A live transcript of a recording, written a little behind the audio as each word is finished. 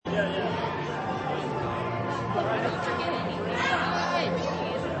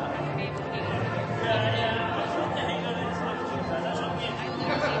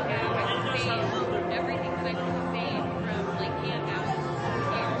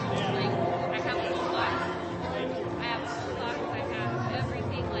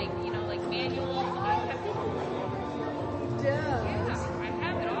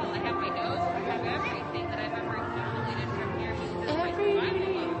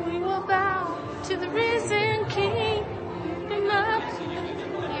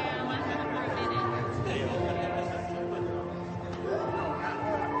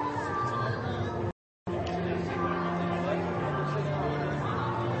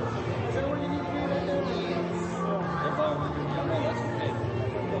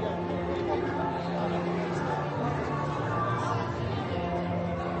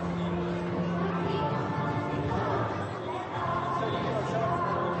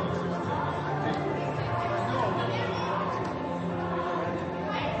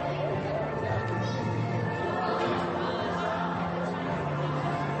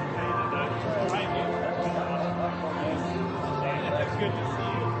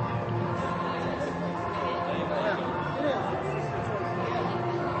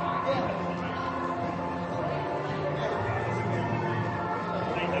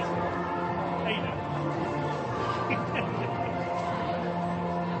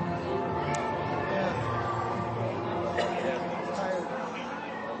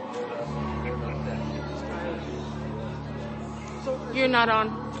You're not on.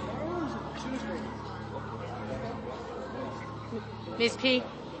 Miss P,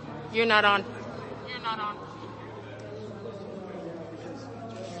 you're not on. You're not on.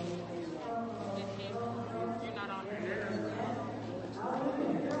 Miss P, you're not on.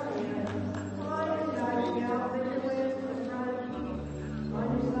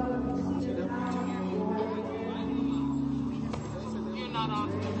 You're not on.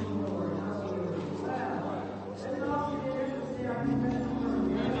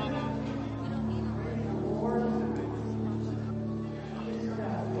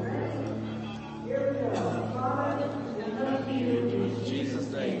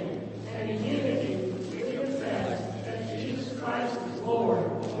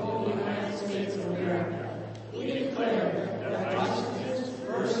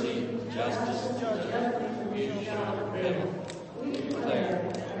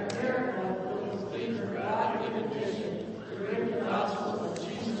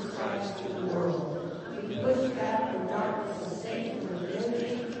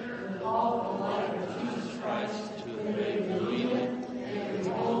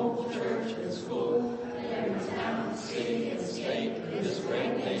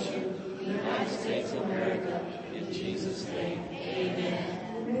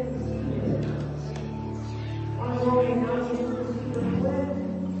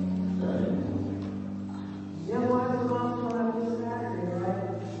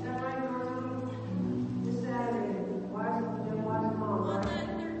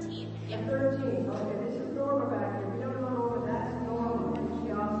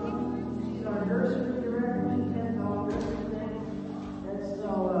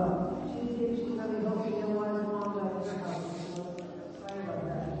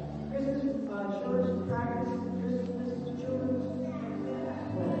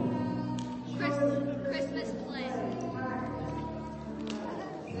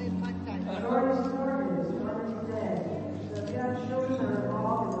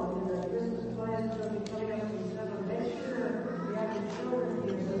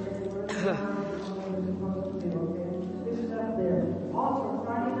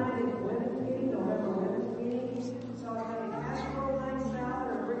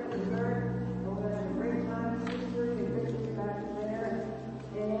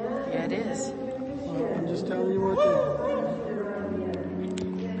 Yeah, it is. I'm just telling you what to do.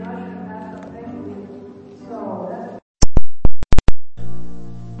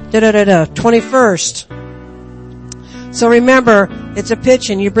 21st. So remember, it's a pitch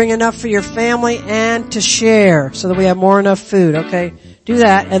and you bring enough for your family and to share so that we have more enough food, okay? Do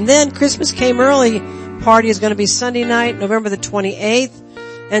that. And then Christmas Came Early party is going to be Sunday night, November the 28th.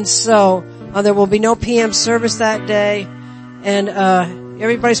 And so, there will be no PM service that day. And,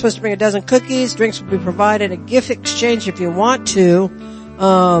 everybody's supposed to bring a dozen cookies. Drinks will be provided. A gift exchange if you want to.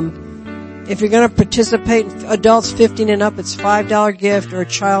 If you're going to participate, adults 15 and up, it's $5 gift, or a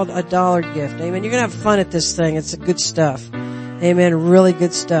child $1 gift. Amen. You're going to have fun at this thing. It's good stuff. Amen. Really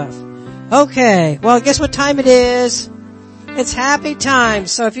good stuff. Okay. Well, guess what time it is? It's happy time.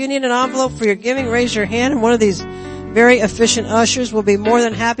 So if you need an envelope for your giving, raise your hand, and one of these very efficient ushers will be more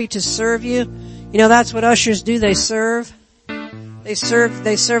than happy to serve you. You know, that's what ushers do. They serve. They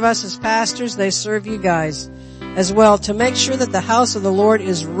serve us as pastors. They serve you guys as well to make sure that the house of the Lord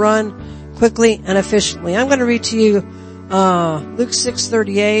is run quickly and efficiently. I'm going to read to you, Luke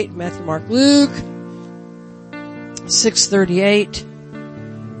 6:38, Matthew, Mark, Luke 6:38,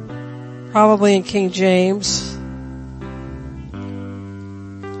 probably in King James.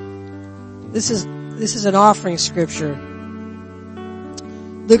 This is an offering scripture.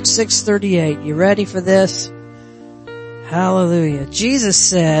 Luke 6:38. You ready for this? Hallelujah. Jesus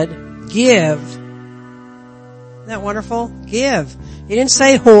said, give. Isn't that wonderful? Give. He didn't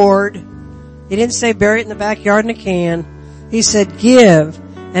say hoard. He didn't say bury it in the backyard in a can. He said, give,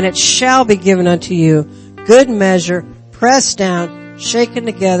 and it shall be given unto you. Good measure, pressed down, shaken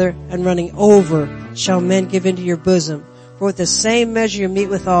together, and running over shall men give into your bosom. For with the same measure you meet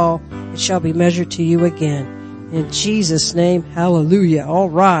withal, it shall be measured to you again. In Jesus' name, hallelujah. All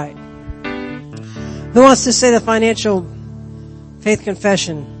right. Who wants to say the financial faith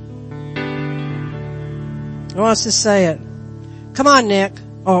confession? Who wants to say it? Come on, Nick.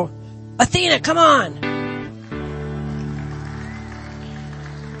 Oh, Athena, come on.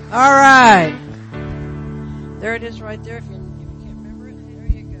 All right. There it is right there. If you can't remember it, there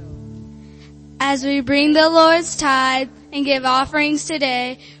you go. As we bring the Lord's tithe and give offerings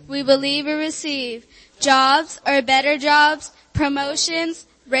today, we believe we receive jobs or better jobs, promotions,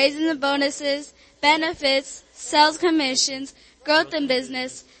 raises and bonuses, benefits, sales commissions, growth in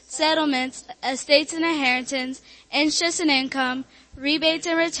business, settlements, estates and inheritance, interest and income, rebates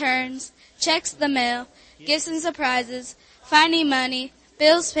and returns, checks in the mail, gifts and surprises, finding money,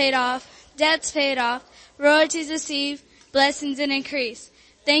 bills paid off, debts paid off, royalties received, blessings and increase.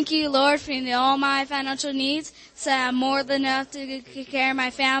 Thank you, Lord, for meeting all my financial needs, so I have more than enough to care of my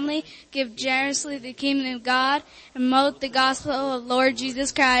family, give generously to the kingdom of God, and promote the gospel of Lord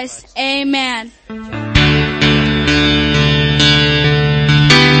Jesus Christ. Amen.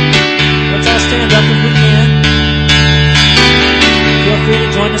 Let's all stand up if we can. Feel free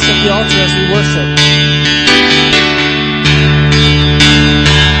to join us at the altar as we worship.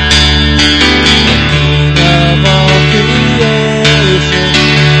 Of all creation,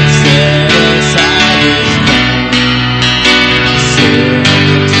 set aside His throne. Send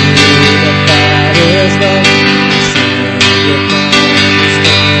into the Father's love. Send upon His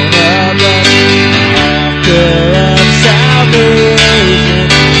throne above. Author of salvation,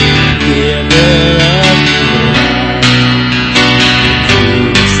 giver of life.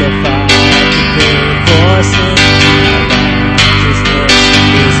 Crucified to pay for sin. Our righteousness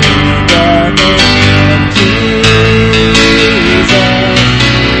is in the name of Jesus.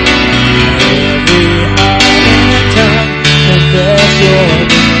 Every heart and tongue confess Your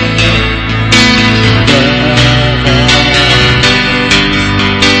name.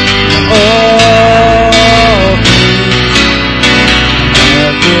 All things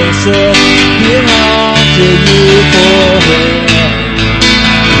of this earth belong to You forever.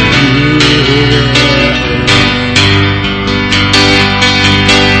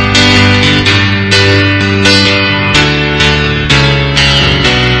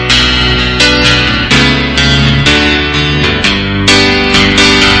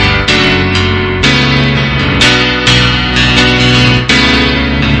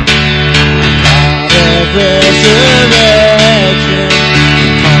 Resurrection,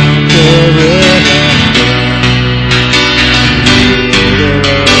 conqueror of death, ruler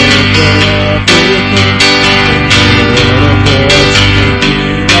over everything, the Lord of lords, the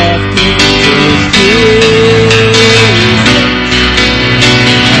King of kings is Jesus.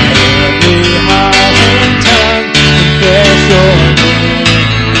 Every heart and tongue confess Your name.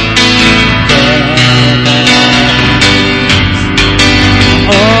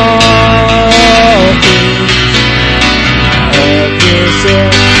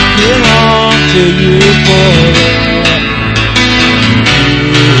 Belong to You forever.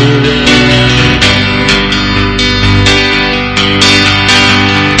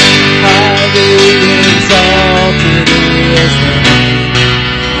 Highly exalted is the name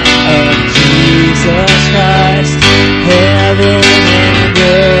of Jesus Christ. Heaven and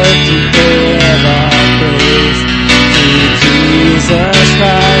earth declare our praise to Jesus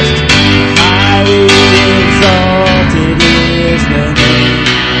Christ. Highly exalted is the name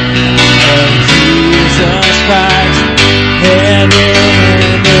of Jesus Christ. Heaven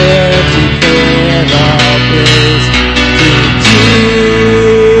and earth declare our praise to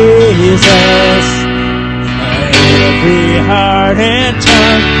Jesus. Every heart and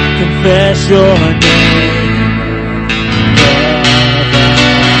tongue confess Your name.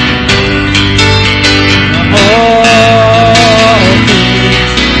 All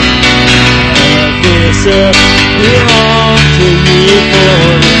things of this earth belong to You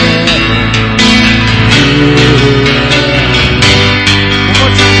forever. One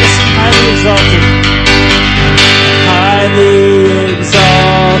more time, just sing highly exalted. Highly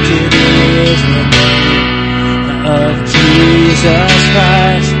exalted is the name of Jesus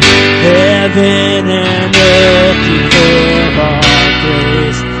Christ. Heaven and earth declare our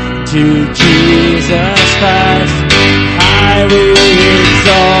praise to Jesus Christ. Highly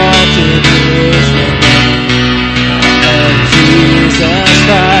exalted is the name of Jesus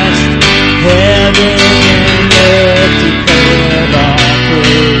Christ. Heaven and earth declare our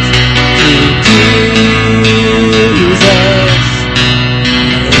praise to Jesus.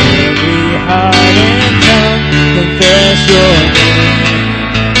 Every heart and tongue confess Your name.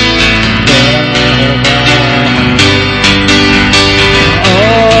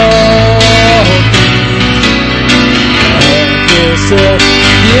 All things of this earth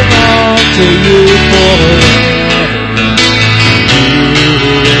belong to You forever.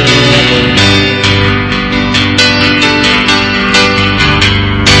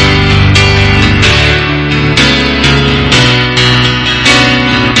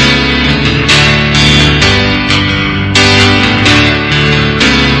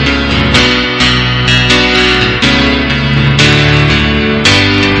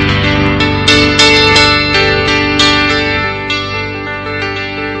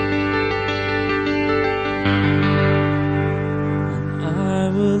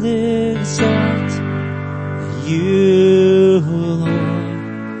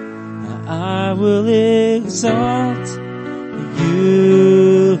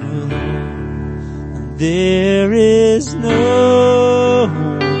 there is no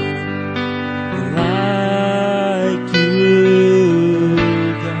one like you,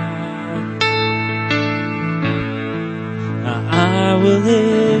 God. I will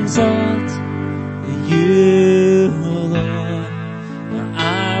exalt you, Lord.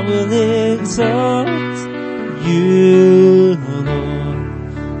 I will exalt you, Lord.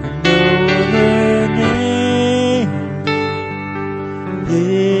 No other name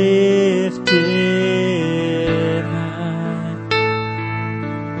lifted high.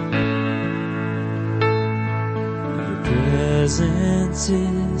 Your presence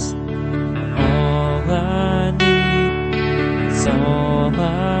is all I need. It's all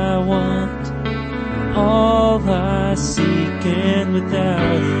I want, all I seek, and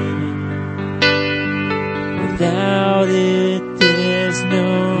without it, there's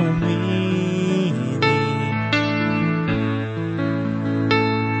no meaning.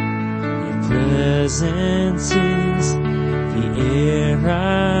 Your presence is the air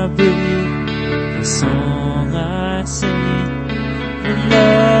I breathe, the song I sing, the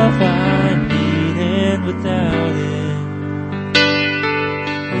love I need, and without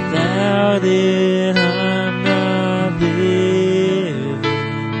it, I'm not living.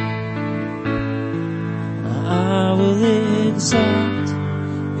 I will exalt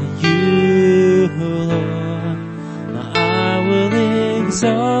you, Lord. I will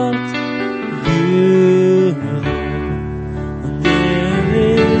exalt you, Lord. There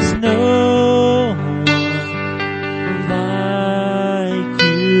is no one like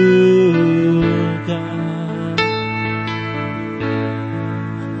you, God.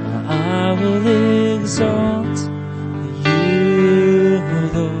 I will exalt you,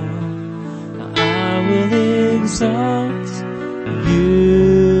 Lord. I will exalt you,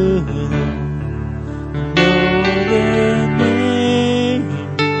 Lord. No other name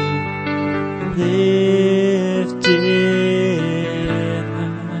lifted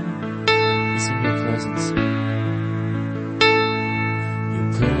high. It's in your presence. Your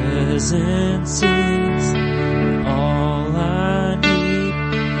presence is all I need.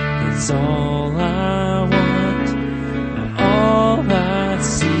 It's all I want, all I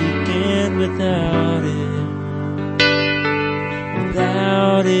seek, and without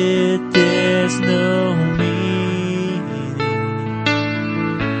it, there's no meaning.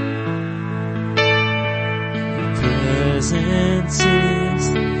 Your presence is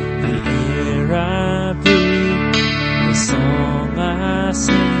the air I breathe, the song I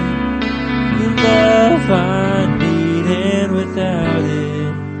sing, the love I need, and without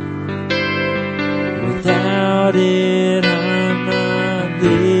it, I'm not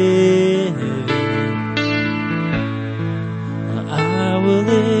living. I will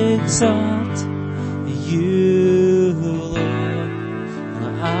exalt you, Lord.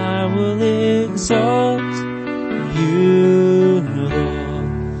 I will exalt you, Lord.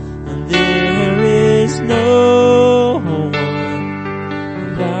 And there is no one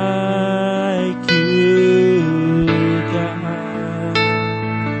like you, God.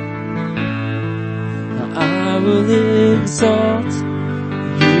 I will exalt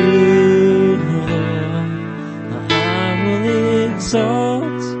you, Lord. I will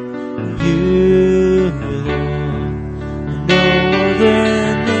exalt you, Lord. No other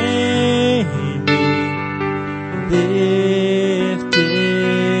name be lifted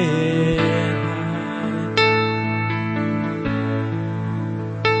high.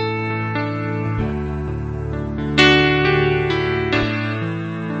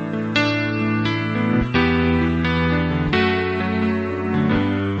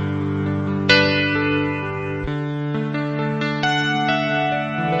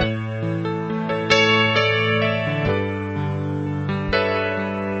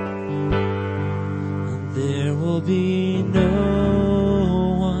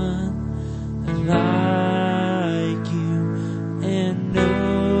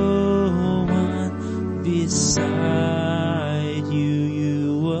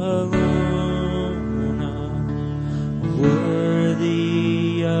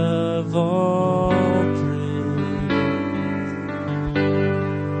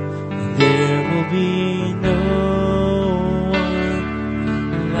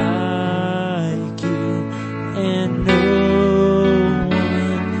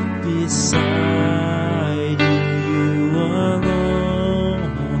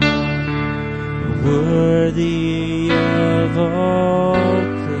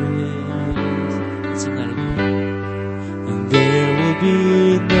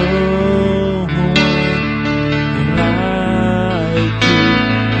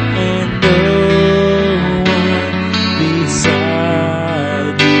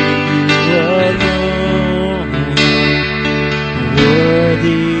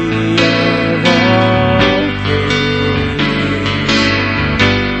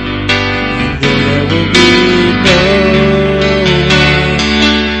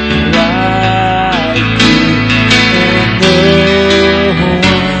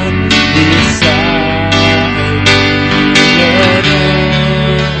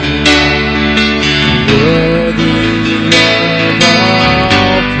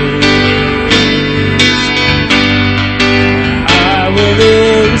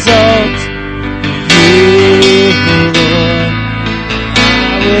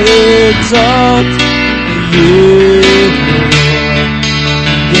 exalt you, Lord.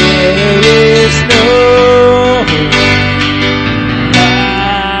 There is no one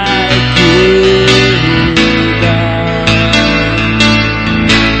like you, God.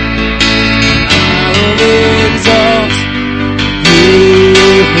 I will exalt you,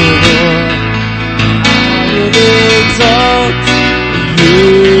 Lord. I will exalt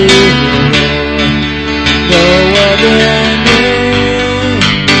you, Lord. No other name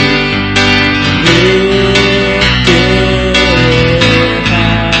lifted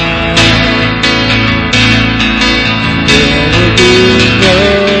high. There will be no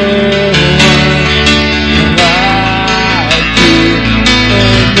one like you,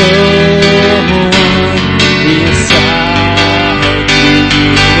 and no one beside you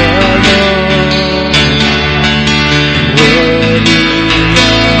alone. Worthy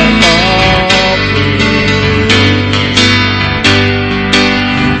of all praise.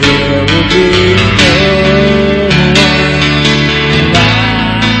 There will be no one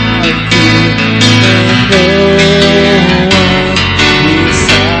like you, and no one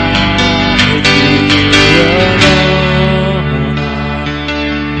beside you alone.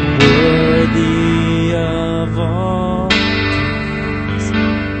 Worthy of all praise.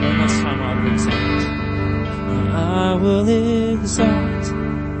 One last time, I will exalt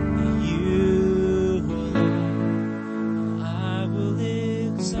you, Lord. I will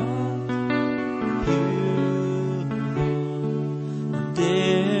exalt you, Lord.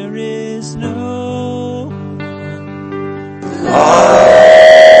 There is no one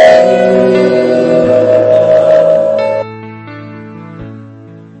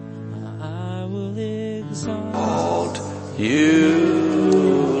I will exalt You,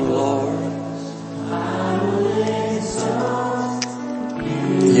 Lord.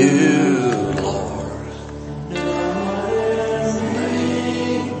 You, Lord.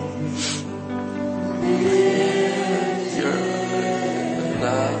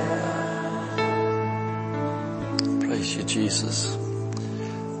 Praise you, Jesus.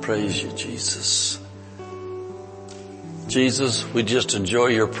 Praise you, Jesus. Jesus, we just enjoy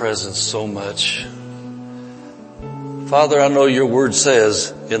your presence so much. Father, I know your word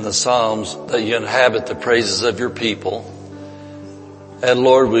says in the Psalms that you inhabit the praises of your people. And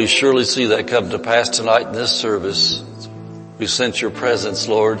Lord, we surely see that come to pass tonight in this service. We sense your presence,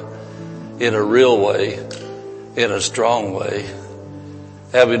 Lord, in a real way, in a strong way.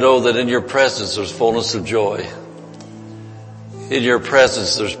 And we know that in your presence there's fullness of joy. In your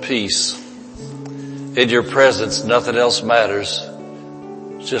presence there's peace. In your presence nothing else matters,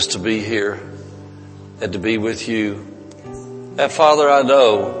 just to be here and to be with you. And Father, I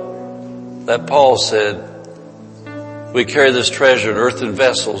know that Paul said, we carry this treasure in earthen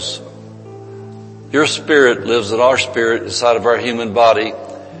vessels. Your spirit lives in our spirit inside of our human body.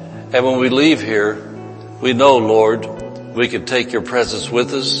 And when we leave here, we know, Lord, we can take your presence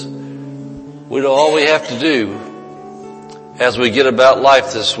with us. We know all we have to do as we get about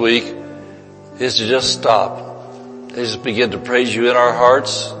life this week is to just stop and just begin to praise you in our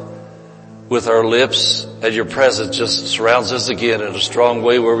hearts with our lips, and your presence just surrounds us again in a strong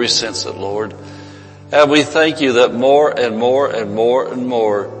way where we sense it, Lord. And we thank you that more and more and more and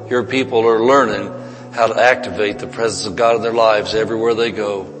more your people are learning how to activate the presence of God in their lives everywhere they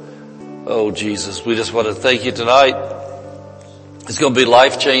go. Oh, Jesus, we just want to thank you tonight. It's going to be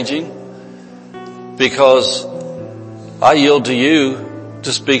life-changing because I yield to you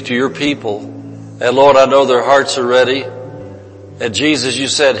to speak to your people. And Lord, I know their hearts are ready. And Jesus, you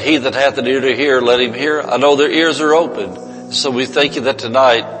said, he that hath an ear to hear, let him hear. I know their ears are open. So we thank you that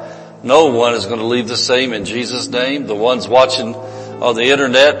tonight no one is going to leave the same in Jesus' name. The ones watching on the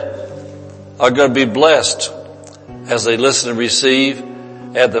internet are going to be blessed as they listen and receive.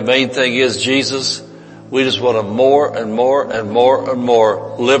 And the main thing is, Jesus, we just want to more and more and more and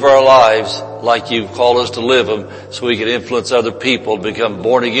more live our lives like you've called us to live them so we can influence other people to become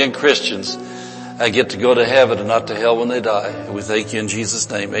born again Christians and get to go to heaven and not to hell when they die. And we thank you in Jesus'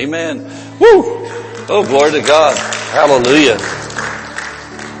 name. Amen. Woo! Oh, glory to God. Hallelujah.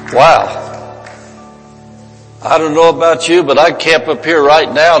 Wow. I don't know about you, but I'd camp up here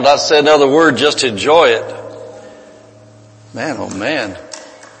right now and not say another word, just enjoy it. Man, oh man.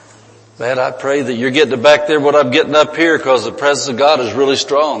 Man, I pray that you're getting back there what I'm getting up here because the presence of God is really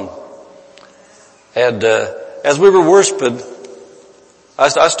strong. And as we were worshiping, I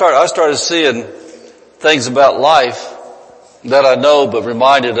started seeing things about life that I know but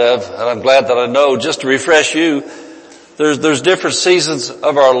reminded of, and I'm glad that I know. Just to refresh you, there's different seasons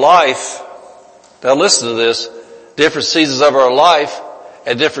of our life. Now listen to this. Different seasons of our life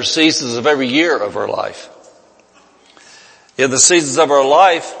and different seasons of every year of our life. In the seasons of our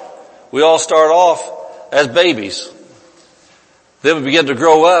life, we all start off as babies. Then we begin to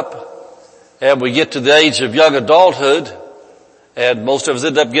grow up, and we get to the age of young adulthood, and most of us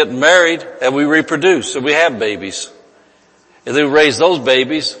end up getting married, and we reproduce, and we have babies. And then we raise those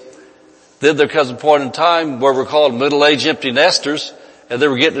babies. Then there comes a point in time where we're called middle-aged empty nesters, and then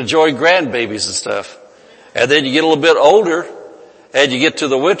we're getting to enjoy grandbabies and stuff. And then you get a little bit older, and you get to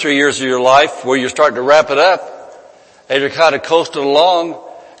the winter years of your life where you're starting to wrap it up, and you're kind of coasting along.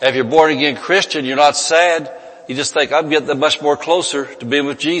 And if you're born again Christian, you're not sad. You just think, I'm getting much more closer to being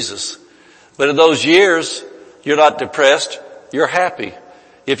with Jesus. But in those years, you're not depressed. You're happy.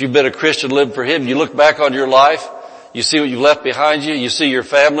 If you've been a Christian living for Him, you look back on your life, you see what you've left behind you, you see your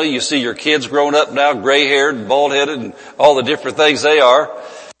family, you see your kids grown up now, gray-haired and bald-headed and all the different things they are.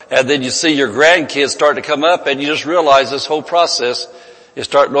 And then you see your grandkids start to come up, and you just realize this whole process is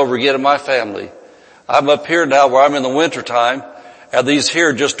starting over again in my family. I'm up here now where I'm in the winter time, and these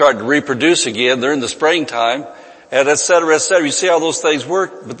here just starting to reproduce again. They're in the springtime, and et cetera, et cetera. You see how those things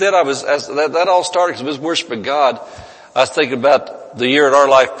work? But then that all started because I was worshiping God. I was thinking about the year in our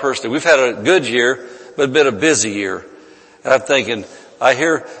life personally. We've had a good year, but it's been a busy year. And I'm thinking, I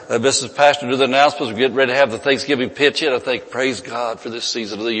hear Mrs. Pastor do the announcements. We're getting ready to have the Thanksgiving pitch in. I think, praise God for this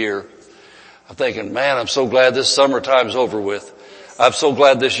season of the year. I'm thinking, man, I'm so glad this summertime's over with. I'm so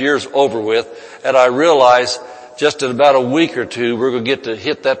glad this year's over with. And I realize just in about a week or two, we're going to get to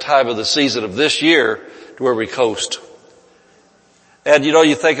hit that time of the season of this year to where we coast. And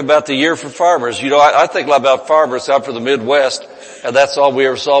you think about the year for farmers. I think a lot about farmers. I'm from the Midwest, and that's all we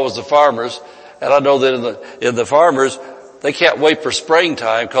ever saw was the farmers. And I know that in the farmers, they can't wait for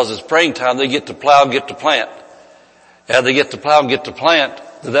springtime, because it's springtime they get to plow and get to plant. And they get to plow and get to plant,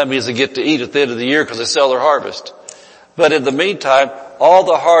 then that means they get to eat at the end of the year because they sell their harvest. But in the meantime, all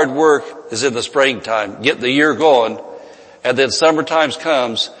the hard work is in the springtime, getting the year going. And then summertime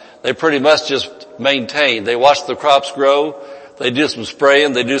comes, they pretty much just maintain. They watch the crops grow. They do some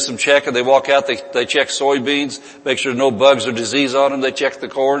spraying, they do some checking, they walk out, they check soybeans, make sure no bugs or disease on them, they check the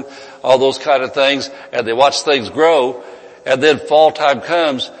corn, all those kind of things, and they watch things grow. And then fall time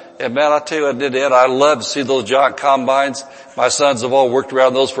comes, and man, I tell you, I love to see those giant combines. My sons have all worked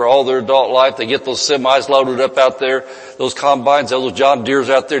around those for all their adult life. They get those semis loaded up out there, those combines, those John Deeres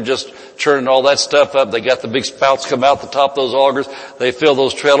out there just churning all that stuff up. They got the big spouts come out the top of those augers. They fill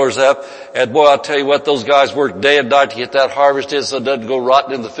those trailers up. And boy, I'll tell you what, those guys work day and night to get that harvested so it doesn't go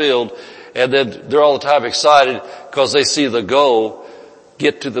rotten in the field. And then they're all the time excited because they see the goal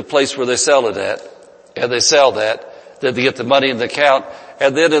get to the place where they sell it at. And they sell that. Then they get the money in the account.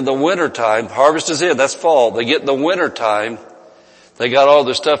 And then in the wintertime, harvest is in, that's fall. They get in the wintertime, they got all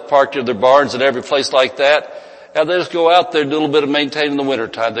their stuff parked in their barns and every place like that. And they just go out there and do a little bit of maintaining in the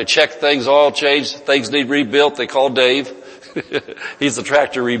wintertime. They check things, oil change, things need rebuilt. They call Dave. He's the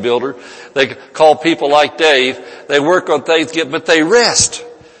tractor rebuilder. They call people like Dave. They work on things, but they rest.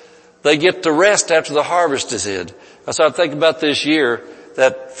 They get to rest after the harvest is in. So I'm thinking about this year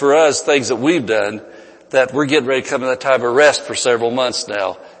that for us, things that we've done, that we're getting ready to come in that time of rest for several months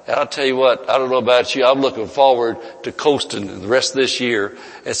now. And I'll tell you what, I don't know about you, I'm looking forward to coasting the rest of this year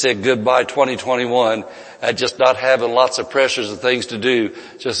and saying goodbye 2021 and just not having lots of pressures and things to do.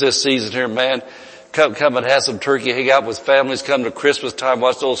 Just this season here, man, come and have some turkey, hang out with families, come to Christmas time,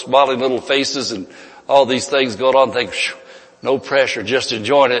 watch those smiling little faces and all these things going on, think, no pressure, just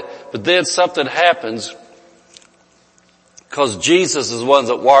enjoying it. But then something happens because Jesus is the one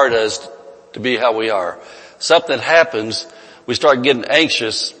that wired us to be how we are. Something happens, we start getting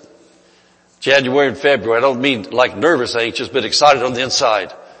anxious January and February. I don't mean like nervous anxious, but excited on the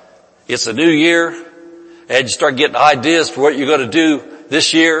inside. It's a new year, and you start getting ideas for what you're going to do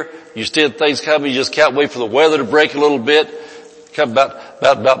this year. You see things coming, you just can't wait for the weather to break a little bit. Come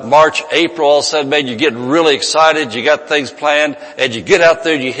about March, April, all of a sudden, man, you're getting really excited, you got things planned, and you get out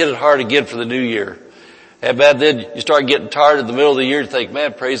there and you hit it hard again for the new year. And man, then you start getting tired in the middle of the year and think,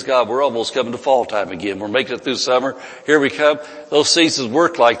 man, praise God, we're almost coming to fall time again. We're making it through summer. Here we come. Those seasons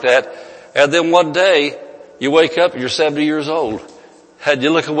work like that. And then one day, you wake up and you're 70 years old. And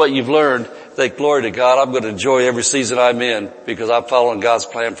you look at what you've learned, think, glory to God, I'm going to enjoy every season I'm in because I'm following God's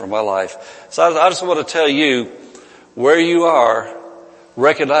plan for my life. So I just want to tell you, where you are,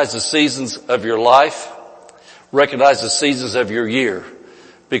 recognize the seasons of your life, recognize the seasons of your year.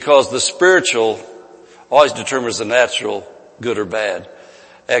 Because the spiritual always determines the natural, good or bad.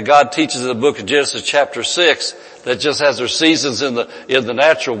 And God teaches in the book of Genesis chapter 6 that just as there's seasons in the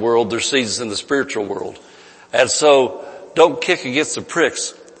natural world, there's seasons in the spiritual world. And so don't kick against the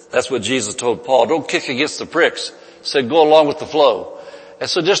pricks. That's what Jesus told Paul. Don't kick against the pricks. He said go along with the flow. And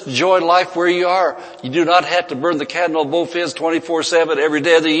so just enjoy life where you are. You do not have to burn the candle on both ends 24/7 every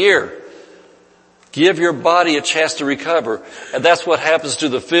day of the year. Give your body a chance to recover. And that's what happens to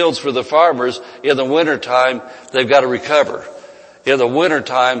the fields for the farmers. In the wintertime, they've got to recover. In the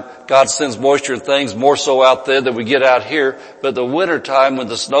wintertime, God sends moisture and things more so out there than we get out here. But the wintertime, when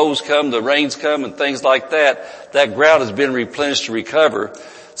the snows come, the rains come, and things like that, that ground has been replenished to recover.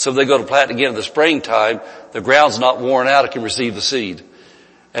 So if they go to plant again in the springtime, the ground's not worn out, it can receive the seed.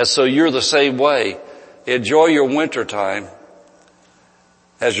 And so you're the same way. Enjoy your wintertime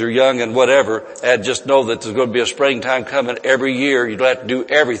as you're young and whatever, and just know that there's going to be a springtime coming every year. You don't have to do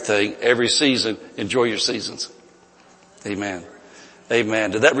everything every season. Enjoy your seasons. Amen.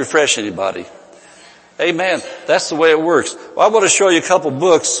 Amen. Did that refresh anybody? Amen. That's the way it works. Well, I want to show you a couple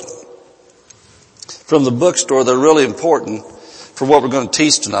books from the bookstore that are really important for what we're going to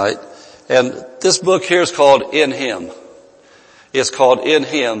teach tonight. And this book here is called In Him. It's called In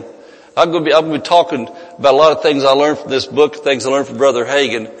Him. I'm going to be talking about a lot of things I learned from this book, things I learned from Brother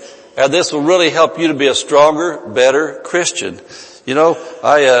Hagin. And this will really help you to be a stronger, better Christian. You know,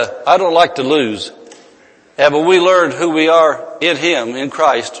 I don't like to lose. And when we learn who we are in Him, in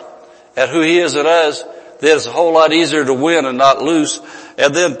Christ, and who He is in us, then it's a whole lot easier to win and not lose.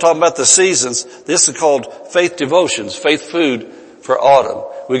 And then talking about the seasons, this is called Faith Devotions, Faith Food for Autumn.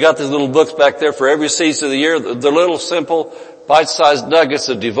 We got these little books back there for every season of the year. They're little, simple, bite-sized nuggets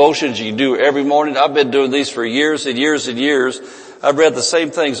of devotions you can do every morning. I've been doing these for years and years and years. I've read the same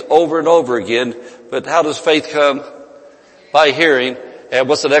things over and over again. But how does faith come? By hearing. And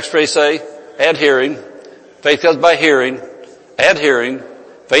what's the next phrase say? And hearing. Faith comes by hearing, and hearing.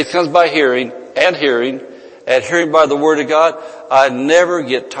 Faith comes by hearing, and hearing by the Word of God. I never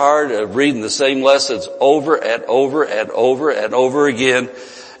get tired of reading the same lessons over and over and over and over again.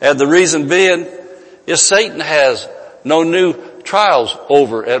 And the reason being is Satan has no new trials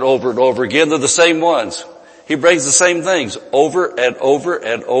over and over and over again. They're the same ones. He brings the same things over and over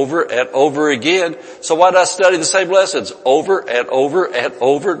and over and over again. So why not study the same lessons over and over and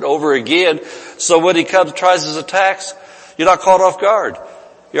over and over again? So when he comes, tries his attacks, you're not caught off guard.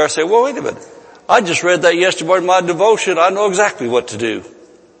 You are saying, well, wait a minute. I just read that yesterday morning in my devotion. I know exactly what to do.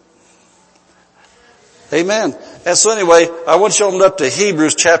 Amen. And so anyway, I want you to open up to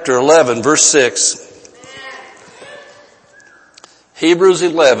Hebrews chapter 11, verse 6. Hebrews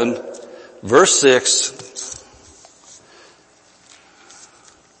 11, verse 6.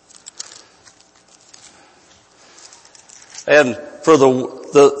 And for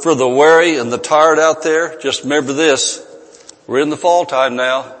the weary and the tired out there, just remember this. We're in the fall time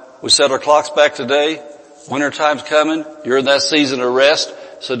now. We set our clocks back today. Winter time's coming. You're in that season of rest.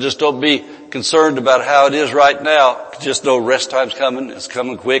 So just don't be concerned about how it is right now. Just know rest time's coming. It's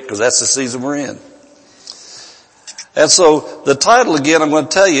coming quick because that's the season we're in. And so the title again, I'm going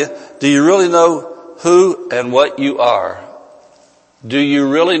to tell you, do you really know who and what you are? Do you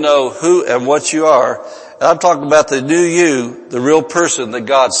really know who and what you are? And I'm talking about the new you, the real person that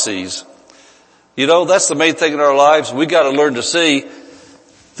God sees. You know, that's the main thing in our lives. We got to learn to see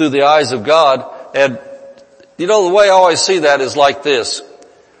through the eyes of God. And you know, the way I always see that is like this.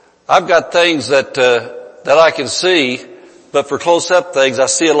 I've got things that I can see, but for close-up things, I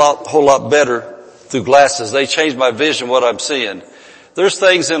see a whole lot better through glasses. They change my vision, what I'm seeing. There's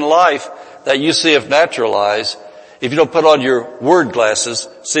things in life that you see with natural eyes. If you don't put on your word glasses,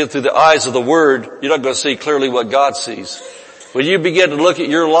 see it through the eyes of the Word, you're not going to see clearly what God sees. When you begin to look at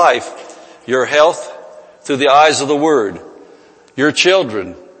your life, your health, through the eyes of the Word, your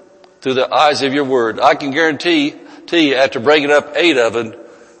children, through the eyes of your Word, I can guarantee you, after breaking up 8 of them,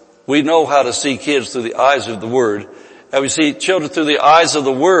 we know how to see kids through the eyes of the Word. And we see children through the eyes of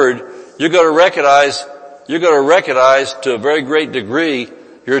the Word, you're going to recognize to a very great degree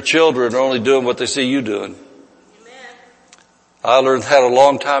your children are only doing what they see you doing. I learned that a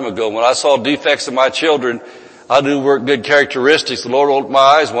long time ago. When I saw defects in my children, I knew were good characteristics. The Lord opened my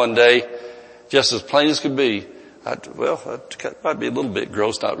eyes one day, just as plain as could be. That might be a little bit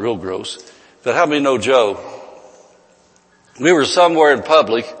gross, not real gross. But how many know Joe? We were somewhere in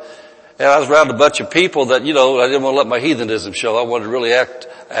public, and I was around a bunch of people that, you know, I didn't want to let my heathenism show. I wanted to really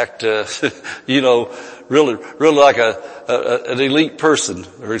act, you know, really like an elite person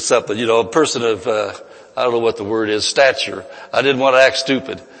or something, you know, a person of, I don't know what the word is, stature. I didn't want to act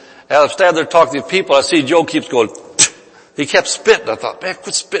stupid. And I'm standing there talking to people. I see Joe keeps going, he kept spitting. I thought, man,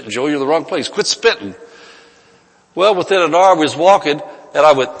 quit spitting, Joe. You're in the wrong place. Quit spitting. Well, within an hour, we was walking, and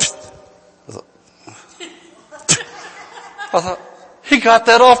I went, I thought, he got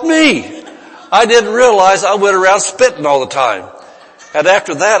that off me. I didn't realize I went around spitting all the time. And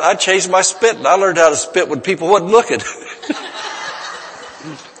after that, I changed my spitting. I learned how to spit when people wasn't looking.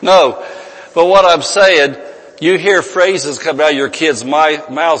 No. But what I'm saying, you hear phrases come out of your kids'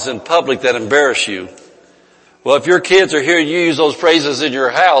 mouths in public that embarrass you. Well, if your kids are hearing you use those phrases in your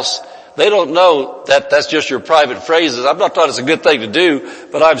house, they don't know that that's just your private phrases. I'm not talking it's a good thing to do,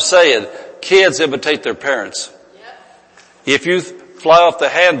 but I'm saying kids imitate their parents. If you fly off the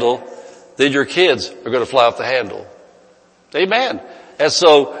handle, then your kids are going to fly off the handle. Amen. And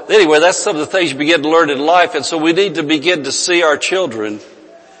so, anyway, that's some of the things you begin to learn in life. And so we need to begin to see our children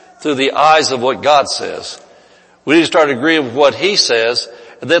through the eyes of what God says. We need to start agreeing with what He says.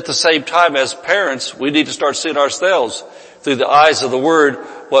 And then at the same time, as parents, we need to start seeing ourselves through the eyes of the Word,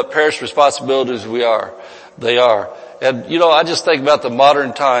 what parents' responsibilities they are. And I just think about the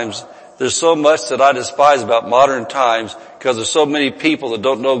modern times. There's so much that I despise about modern times because there's so many people that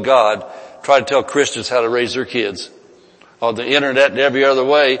don't know God try to tell Christians how to raise their kids on the internet and every other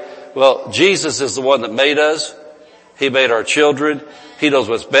way. Well, Jesus is the one that made us. He made our children. He knows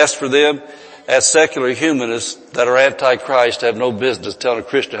what's best for them. As secular humanists that are anti-Christ have no business telling a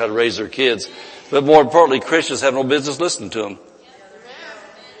Christian how to raise their kids. But more importantly, Christians have no business listening to them.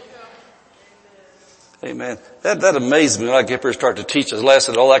 Amen. That amazes me when I get up here and start to teach this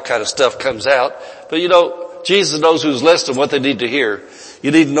lesson. All that kind of stuff comes out. But Jesus knows who's listening, what they need to hear.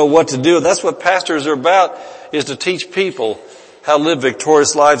 You need to know what to do. And that's what pastors are about, is to teach people how to live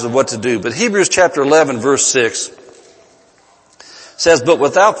victorious lives and what to do. But Hebrews chapter 11 verse 6 says, but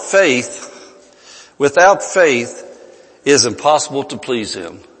without faith it is impossible to please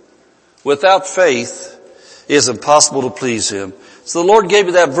Him. Without faith it is impossible to please Him. So the Lord gave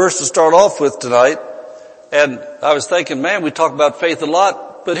me that verse to start off with tonight. And I was thinking, man, we talk about faith a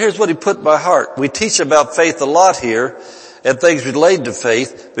lot, but here's what He put in my heart. We teach about faith a lot here and things related to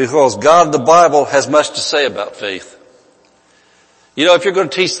faith because God in the Bible has much to say about faith. If you're going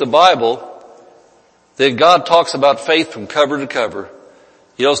to teach the Bible, then God talks about faith from cover to cover.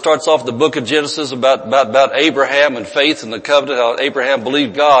 It starts off the book of Genesis about Abraham and faith and the covenant, how Abraham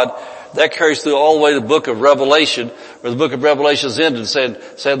believed God. That carries through all the way to the book of Revelation, where the book of Revelation is ended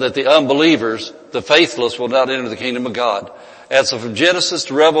saying that the unbelievers, the faithless, will not enter the kingdom of God. And so from Genesis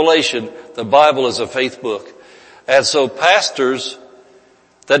to Revelation, the Bible is a faith book. And so pastors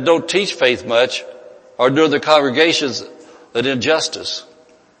that don't teach faith much are doing their congregations an injustice.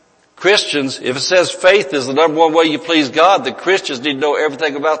 Christians, if it says faith is the number one way you please God, the Christians need to know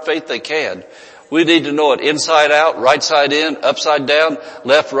everything about faith they can. We need to know it inside out, right side in, upside down,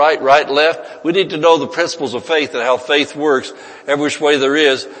 left, right, left. We need to know the principles of faith and how faith works every which way there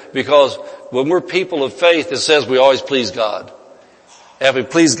is, because when we're people of faith, it says we always please God. And if we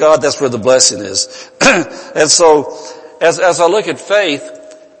please God, that's where the blessing is. And so, as I look at faith,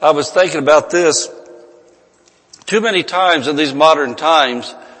 I was thinking about this. Too many times in these modern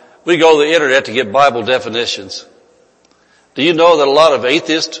times, we go to the internet to get Bible definitions. Do you know that a lot of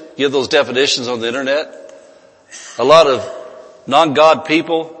atheists give those definitions on the internet? A lot of non-God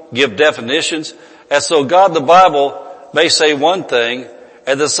people give definitions. And so God in the Bible may say one thing,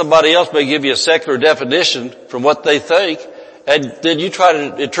 and then somebody else may give you a secular definition from what they think, and then you try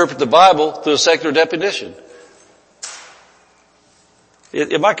to interpret the Bible through a secular definition.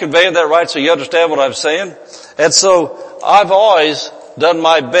 Am I conveying that right so you understand what I'm saying? And so I've always done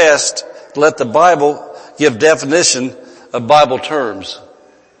my best to let the Bible give definition of Bible terms.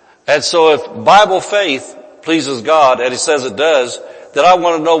 And so if Bible faith pleases God, and He says it does, then I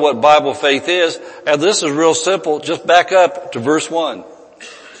want to know what Bible faith is. And this is real simple. Just back up to verse 1.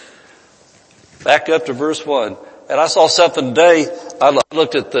 Back up to verse 1. And I saw something today. I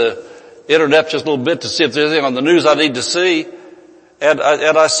looked at the internet just a little bit to see if there's anything on the news I need to see. And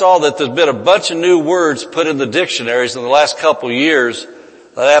I saw that there's been a bunch of new words put in the dictionaries in the last couple of years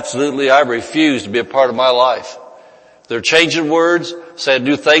that absolutely I refuse to be a part of my life. They're changing words, saying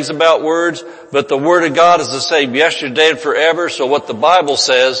new things about words, but the Word of God is the same yesterday and forever, so what the Bible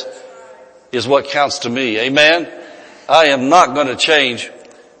says is what counts to me. Amen? I am not going to change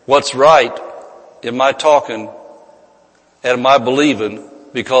what's right in my talking and my believing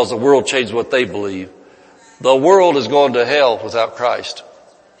because the world changed what they believe. The world is going to hell without Christ.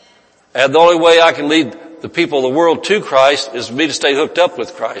 And the only way I can lead the people of the world to Christ is for me to stay hooked up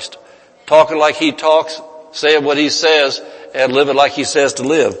with Christ. Talking like He talks, saying what He says, and living like He says to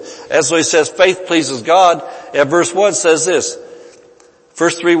live. And so He says faith pleases God. And verse 1 says this.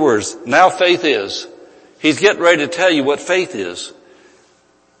 First 3 words. Now faith is. He's getting ready to tell you what faith is.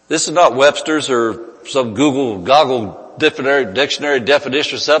 This is not Webster's or some Goggle dictionary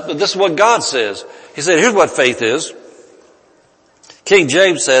definition or something. This is what God says. He said, here's what faith is. King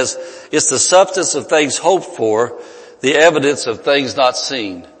James says, it's the substance of things hoped for, the evidence of things not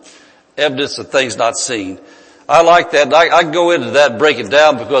seen. Evidence of things not seen. I like that. I can go into that and break it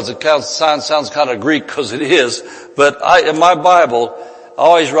down because it sounds kind of Greek, because it is. But in my Bible, I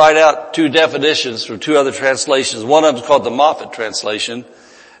always write out two definitions from two other translations. One of them is called the Moffat translation.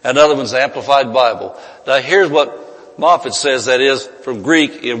 Another one's the Amplified Bible. Now here's what Moffat says that is from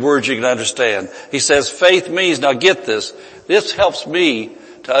Greek in words you can understand. He says faith means, now get this, this helps me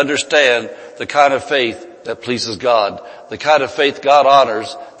to understand the kind of faith that pleases God, the kind of faith God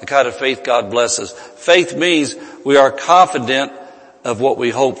honors, the kind of faith God blesses. Faith means we are confident of what we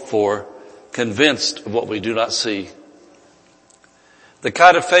hope for, convinced of what we do not see. The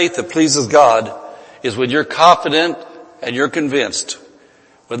kind of faith that pleases God is when you're confident and you're convinced.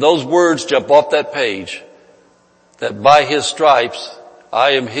 When those words jump off that page, that by His stripes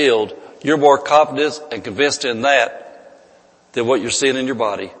I am healed, you're more confident and convinced in that than what you're seeing in your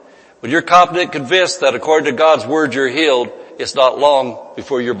body. When you're confident and convinced that according to God's word you're healed, it's not long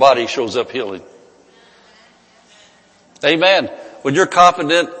before your body shows up healing. Amen. When you're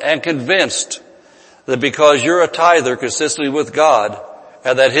confident and convinced that because you're a tither consistently with God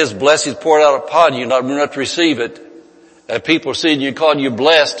and that His blessings poured out upon you, not enough to receive it, and people are seeing you, calling you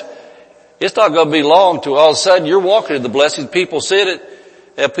blessed, it's not going to be long till all of a sudden you're walking in the blessings. People see it.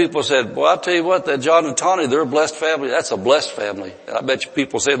 And people said, well, I'll tell you what, that John and Tawny, they're a blessed family. That's a blessed family. And I bet you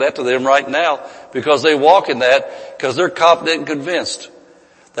people say that to them right now because they walk in that because they're confident and convinced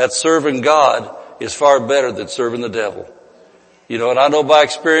that serving God is far better than serving the devil. You know, and I know by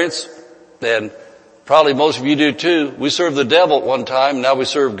experience, and probably most of you do too, we served the devil at one time, now we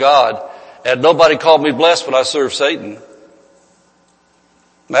serve God. And nobody called me blessed when I served Satan.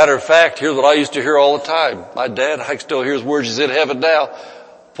 Matter of fact, here's what I used to hear all the time. My dad, I can still hear his words, he's in heaven now.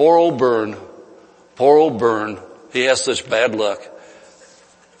 Poor old Bern. He has such bad luck.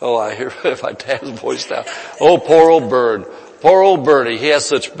 Oh, I hear my dad's voice now. Oh, poor old Bern. Poor old Bernie. He has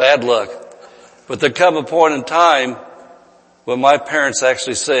such bad luck. But there come a point in time when my parents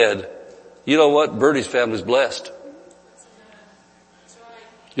actually said, you know what? Bernie's family's blessed.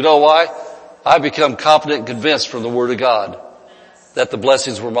 You know why? I become confident and convinced from the Word of God that the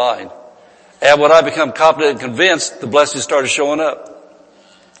blessings were mine. And when I become confident and convinced, the blessings started showing up.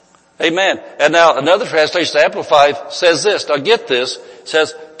 Amen. And now another translation, Amplified, says this. Now get this. It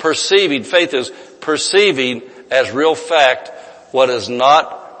says perceiving. Faith is perceiving as real fact what is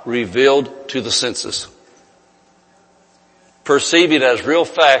not revealed to the senses. Perceiving as real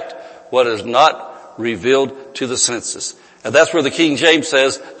fact what is not revealed to the senses. And that's where the King James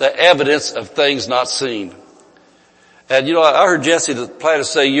says the evidence of things not seen. And you know, I heard Jesse the Platter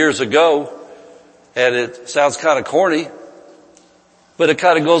say years ago, and it sounds kind of corny, but it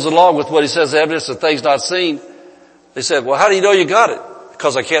kind of goes along with what he says, evidence of things not seen. They said, well, how do you know you got it?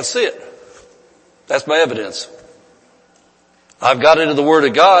 Because I can't see it. That's my evidence. I've got it in the Word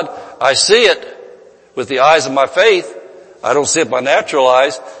of God. I see it with the eyes of my faith. I don't see it with my natural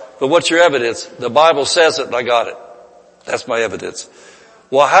eyes. But what's your evidence? The Bible says it and I got it. That's my evidence.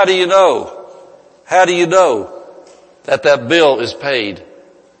 Well, how do you know? How do you know that that bill is paid?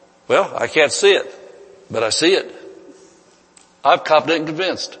 Well, I can't see it, but I see it. I'm confident and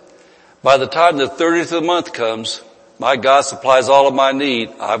convinced. By the time the 30th of the month comes, my God supplies all of my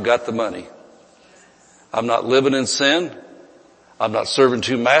need. I've got the money. I'm not living in sin. I'm not serving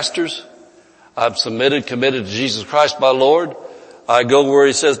two masters. I'm submitted, committed to Jesus Christ, my Lord. I go where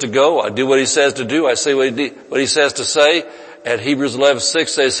He says to go. I do what He says to do. I say what He says to say. And Hebrews 11:6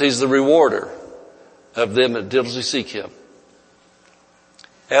 says He's the rewarder of them that diligently seek Him.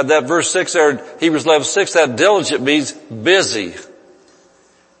 And that verse 6 there, Hebrews 11:6, that diligent means busy,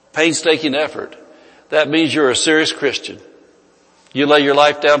 painstaking effort. That means you're a serious Christian. You lay your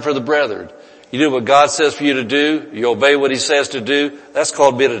life down for the brethren. You do what God says for you to do. You obey what He says to do. That's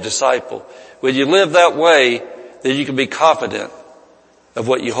called being a disciple. When you live that way, then you can be confident of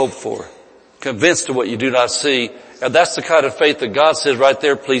what you hope for, convinced of what you do not see. And that's the kind of faith that God says right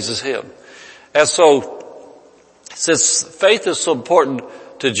there pleases Him. And so, since faith is so important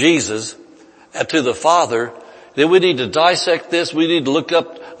to Jesus and to the Father, then we need to dissect this. We need to look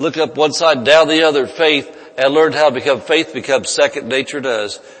up one side, down the other, faith, and learn how to become faith becomes second nature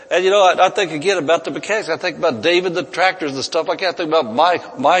does. And you know, I think again about the mechanics. I think about David, the tractors and stuff like that. I think about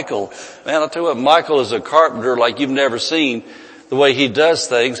Michael. Man, I'll tell you what, Michael is a carpenter like you've never seen, the way he does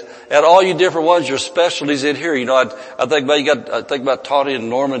things. And all you different ones, your specialties in here. You know, I think about Tawny and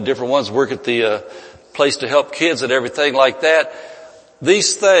Norman, different ones work at the place to help kids and everything like that.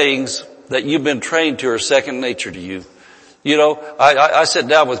 These things that you've been trained to are second nature to you. You know, I sit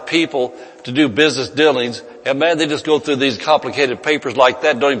down with people to do business dealings, and man, they just go through these complicated papers like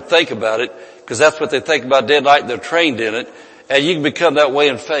that, don't even think about it, because that's what they think about day and night, and they're trained in it. And you can become that way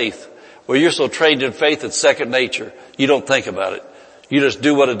in faith, where you're so trained in faith it's second nature. You don't think about it. You just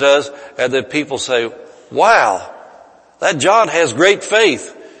do what it does, and then people say, wow, that John has great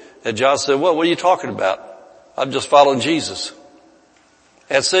faith. And John said, well, what are you talking about? I'm just following Jesus.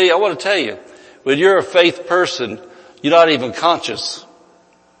 And see, I want to tell you, when you're a faith person, you're not even conscious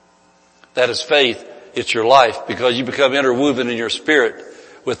that is faith. It's your life, because you become interwoven in your spirit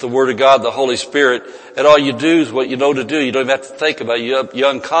with the Word of God, the Holy Spirit, and all you do is what you know to do. You don't even have to think about it. You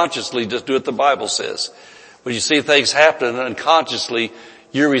unconsciously just do what the Bible says. When you see things happening unconsciously,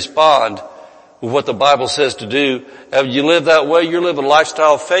 you respond with what the Bible says to do. And when you live that way, you're living a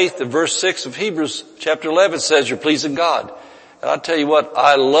lifestyle of faith. And verse 6 of Hebrews chapter 11 says you're pleasing God. And I'll tell you what,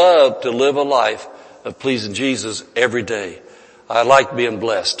 I love to live a life of pleasing Jesus every day. I like being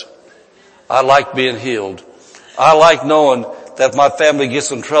blessed. I like being healed. I like knowing that if my family gets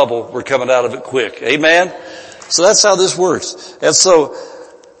in trouble, we're coming out of it quick. Amen? So that's how this works. And so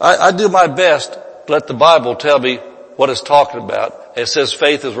I do my best to let the Bible tell me what it's talking about. It says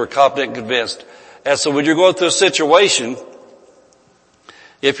faith is we're confident and convinced. And so when you're going through a situation,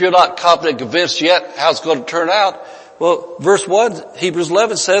 if you're not confident and convinced yet how it's going to turn out, well, verse 1, Hebrews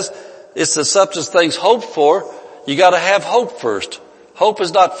 11 says, it's the substance of things hoped for. You gotta have hope first. Hope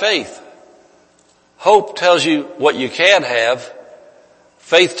is not faith. Hope tells you what you can have.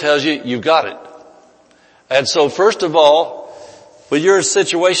 Faith tells you you've got it. And so first of all, when you're in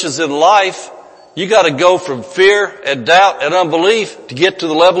situations in life, you gotta go from fear and doubt and unbelief to get to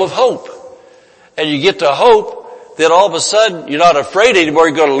the level of hope. And you get to hope, then all of a sudden you're not afraid anymore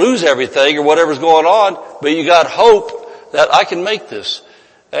you're going to lose everything or whatever's going on, but you got hope that I can make this.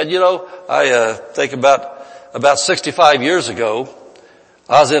 And you know, I think about 65 years ago,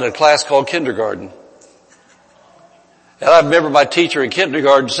 I was in a class called kindergarten. And I remember my teacher in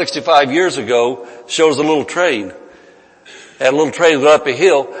kindergarten 65 years ago showed us a little train. And a little train went up a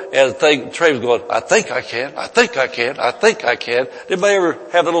hill, and the train was going, I think I can, I think I can, I think I can. Anybody ever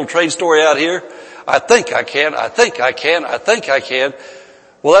have the little train story out here? I think I can, I think I can, I think I can.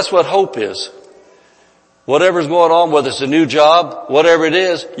 Well, that's what hope is. Whatever's going on, whether it's a new job, whatever it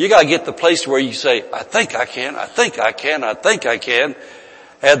is, you gotta get the place where you say, I think I can, I think I can, I think I can.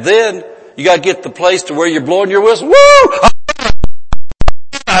 And then you gotta get the place to where you're blowing your whistle. Woo!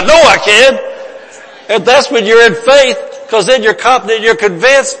 I know I can. And that's when you're in faith, because then you're confident, you're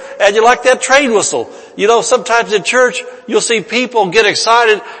convinced, and you like that train whistle. You know, sometimes in church, you'll see people get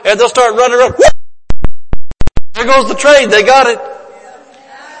excited, and they'll start running around. Woo! There goes the train, they got it.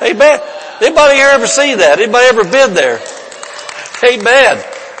 Amen. Anybody here ever seen that? Anybody ever been there? Amen.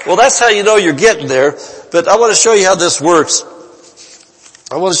 Well, that's how you know you're getting there. But I want to show you how this works.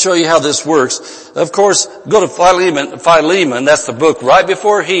 Of course, go to Philemon, that's the book right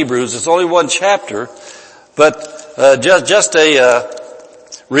before Hebrews. It's only one chapter. But just a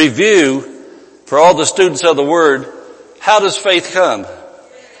review for all the students of the Word. How does faith come?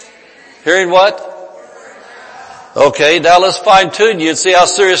 Hearing what? Okay, now let's fine-tune you and see how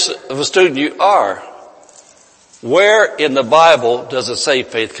serious of a student you are. Where in the Bible does it say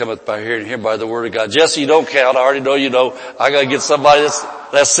faith cometh by hearing, hearing by the Word of God? Jesse, you don't count. I already know you know. I gotta get somebody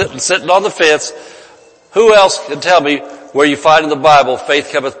that's sitting on the fence. Who else can tell me where you find in the Bible faith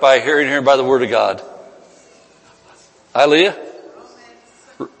cometh by hearing, hearing by the Word of God? Ilea?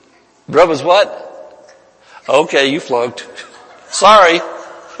 Romans what? Okay, you flunked. Sorry.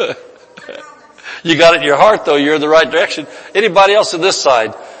 You got it in your heart though, you're in the right direction. Anybody else on this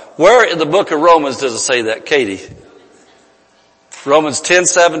side? Where in the book of Romans does it say that, Katie? Romans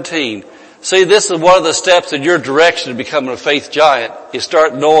 10:17. See, this is one of the steps in your direction to becoming a faith giant. You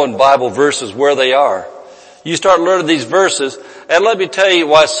start knowing Bible verses where they are. You start learning these verses, and let me tell you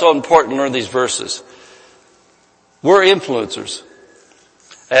why it's so important to learn these verses. We're influencers.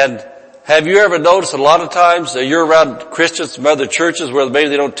 And have you ever noticed a lot of times that you're around Christians from other churches where maybe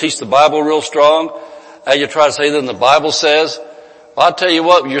they don't teach the Bible real strong, and you try to say then the Bible says? Well, I'll tell you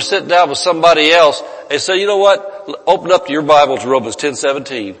what, when you're sitting down with somebody else, they say, you know what, open up your Bible to Romans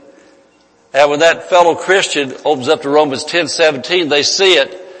 10:17. And when that fellow Christian opens up to Romans 10:17, they see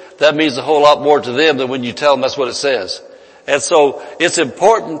it. That means a whole lot more to them than when you tell them that's what it says. And so it's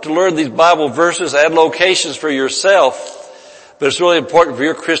important to learn these Bible verses and locations for yourself. But it's really important for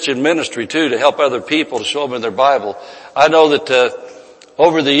your Christian ministry too, to help other people, to show them in their Bible. I know that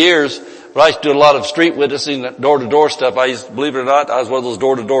over the years, when I used to do a lot of street witnessing, door-to-door stuff, believe it or not, I was one of those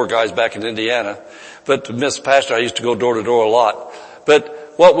door-to-door guys back in Indiana. But to Miss Pastor, I used to go door-to-door a lot.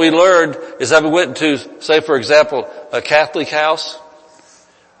 But what we learned is that we went into, say for example, a Catholic house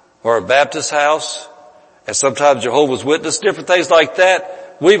or a Baptist house, and sometimes Jehovah's Witness, different things like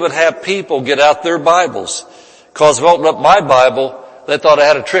that. We would have people get out their Bibles. Because if I opened up my Bible, they thought I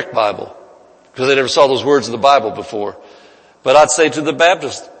had a trick Bible. because they never saw those words in the Bible before. But I'd say to the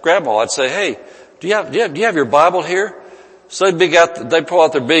Baptist grandma, I'd say, hey, do you have your Bible here? So they pull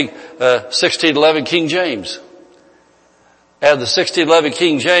out their big 1611 King James. And the 1611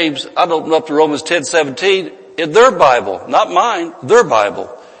 King James, I'd open up to Romans 10:17 in their Bible, not mine, their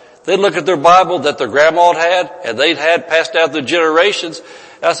Bible. They'd look at their Bible that their grandma had and they'd had passed down through generations.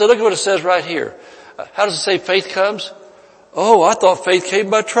 And I said, look at what it says right here. How does it say faith comes? Oh, I thought faith came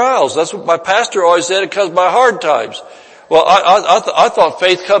by trials. That's what my pastor always said. It comes by hard times. Well, I thought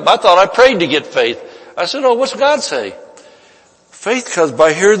faith comes, I thought I prayed to get faith. I said, oh, what's God say? Faith comes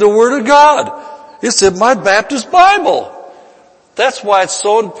by hearing the Word of God. It's in my Baptist Bible. That's why it's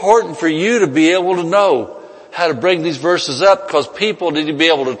so important for you to be able to know how to bring these verses up, because people need to be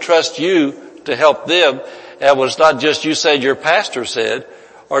able to trust you to help them. And when it's not just you saying your pastor said,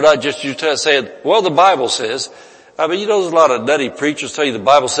 or not just you saying, well, the Bible says. I mean, there's a lot of nutty preachers tell you the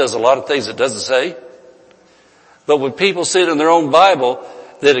Bible says a lot of things it doesn't say. But when people see it in their own Bible,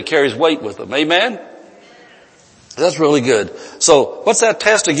 then it carries weight with them. Amen? That's really good. So, what's that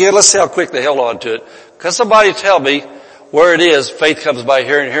test again? Let's see how quick they held on to it. Can somebody tell me where it is? Faith comes by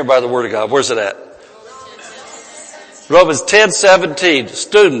hearing, hearing by the Word of God. Where's it at? Romans 10:17.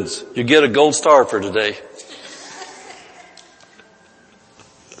 Students, you get a gold star for today.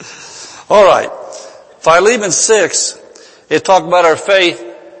 All right. Philemon 6 is talking about our faith.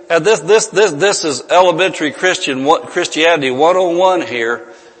 And this is elementary Christianity 101 here.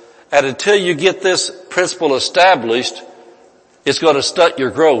 And until you get this principle established, it's going to stunt your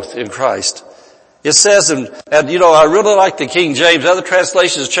growth in Christ. It says, and I really like the King James. Other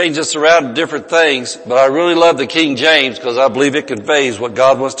translations change this around to different things, but I really love the King James because I believe it conveys what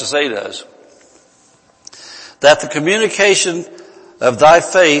God wants to say to us. That the communication of thy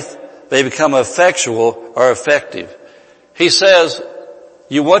faith may become effectual or effective. He says,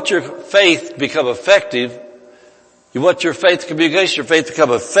 you want your faith to become effective. You want your faith communication, your faith to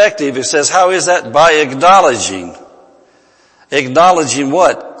become effective. It says, how is that? By acknowledging. Acknowledging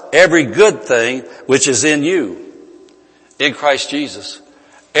what? Every good thing which is in you, in Christ Jesus.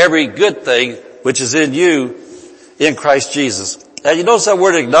 Every good thing which is in you, in Christ Jesus. Now you notice that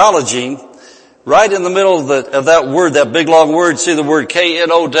word acknowledging, right in the middle of that word, that big long word, see the word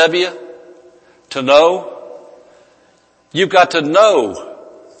K-N-O-W? To know. You've got to know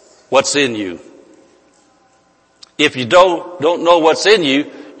what's in you. If you don't know what's in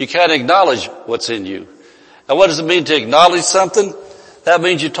you, you can't acknowledge what's in you. And what does it mean to acknowledge something? That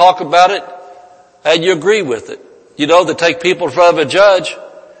means you talk about it and you agree with it. They take people in front of a judge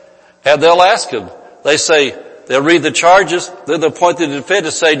and they'll ask them. They'll read the charges, then they'll point to the defendant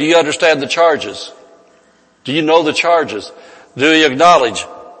and say, do you understand the charges? Do you know the charges? Do you acknowledge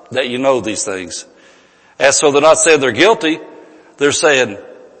that you know these things? And so they're not saying they're guilty. They're saying,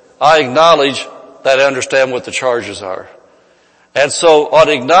 I acknowledge that I understand what the charges are. And so on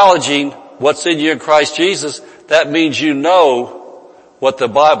acknowledging what's in you in Christ Jesus, that means you know what the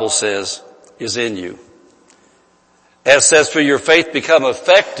Bible says is in you. And it says for your faith become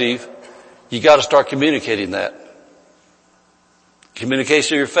effective, you got to start communicating that.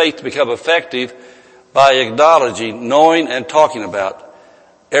 Communication of your faith to become effective by acknowledging, knowing, and talking about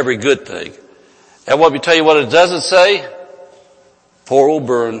every good thing. And let me tell you what it doesn't say. Poor old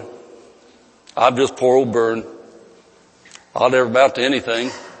Bern. I'm just poor old Bern. I'll never amount to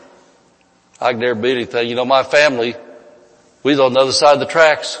anything. I can never be anything. My family, we was on the other side of the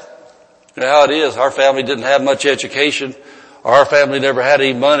tracks. You know how it is. Our family didn't have much education. Our family never had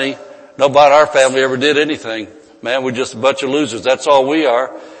any money. Nobody in our family ever did anything. Man, we're just a bunch of losers. That's all we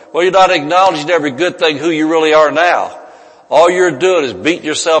are. Well, you're not acknowledging every good thing who you really are now. All you're doing is beating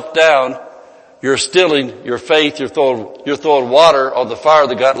yourself down. You're stilling your faith. You're throwing water on the fire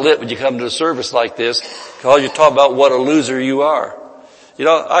that got lit when you come to a service like this, because you're talking about what a loser you are.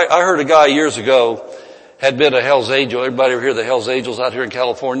 I heard a guy years ago had been a Hell's Angel. Everybody ever hear the Hell's Angels out here in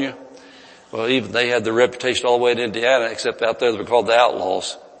California? Well, even they had their reputation all the way in Indiana, except out there they were called the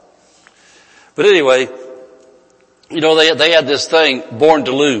Outlaws. But anyway, they had this thing, born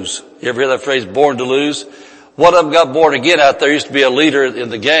to lose. You ever hear that phrase, born to lose? One of them got born again out there. He used to be a leader in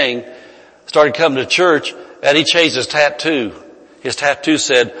the gang. Started coming to church, and he changed his tattoo. His tattoo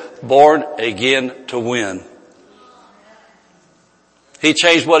said, born again to win. He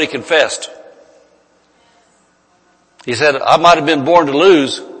changed what he confessed. He said, I might have been born to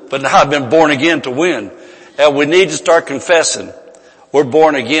lose, but now I've been born again to win. And we need to start confessing. We're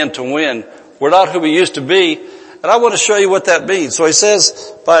born again to win. We're not who we used to be. And I want to show you what that means. So he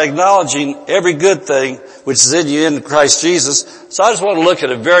says, by acknowledging every good thing which is in you in Christ Jesus. So I just want to look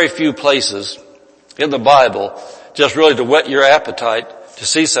at a very few places in the Bible, just really to whet your appetite to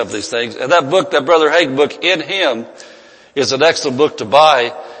see some of these things. And that book, that Brother Hagin book, In Him, is an excellent book to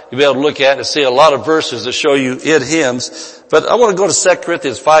buy. You'll be able to look at and see a lot of verses that show you in hymns. But I want to go to 2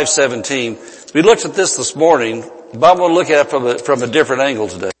 Corinthians 5:17. We looked at this morning, but I want to look at it from a different angle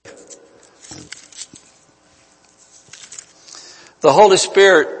today. The Holy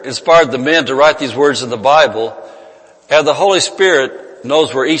Spirit inspired the men to write these words in the Bible, and the Holy Spirit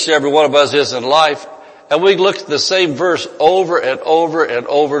knows where each and every one of us is in life, and we look at the same verse over and over and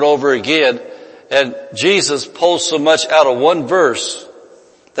over and over again, and Jesus pulls so much out of one verse.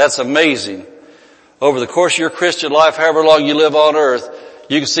 That's amazing. Over the course of your Christian life, however long you live on earth,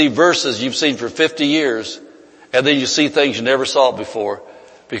 you can see verses you've seen for 50 years, and then you see things you never saw before,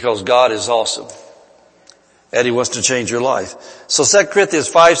 because God is awesome. And He wants to change your life. So 2 Corinthians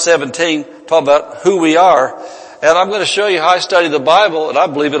 5:17, talk about who we are. And I'm going to show you how I study the Bible, and I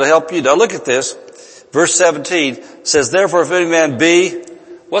believe it'll help you. Now look at this. Verse 17 says, therefore if any man be,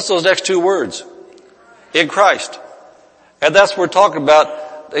 what's those next two words? In Christ. And that's what we're talking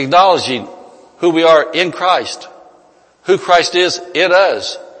about, acknowledging who we are in Christ. Who Christ is in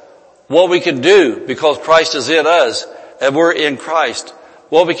us. What we can do because Christ is in us, and we're in Christ.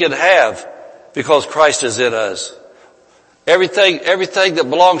 What we can have because Christ is in us. Everything that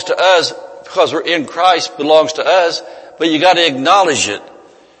belongs to us, because we're in Christ, belongs to us, but you gotta acknowledge it.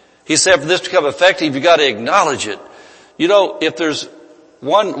 He said for this to become effective, you gotta acknowledge it. You know, if there's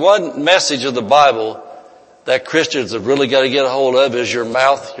one message of the Bible that Christians have really gotta get a hold of is your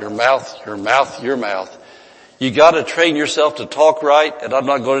mouth, your mouth, your mouth, your mouth. You gotta train yourself to talk right, and I'm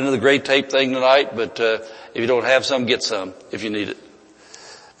not going into the great tape thing tonight, but if you don't have some, get some if you need it.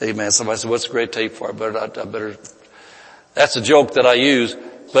 Amen. Somebody said, what's a great tape for? I better, that's a joke that I use.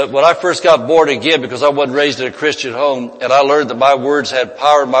 But when I first got born again, because I wasn't raised in a Christian home, and I learned that my words had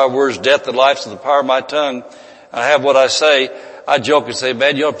power, my words, death and life, so the power of my tongue, I have what I say, I joke and say,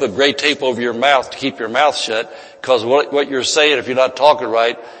 man, you don't put great tape over your mouth to keep your mouth shut, because what you're saying, if you're not talking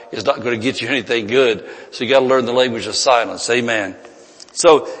right, is not going to get you anything good. So you got to learn the language of silence. Amen.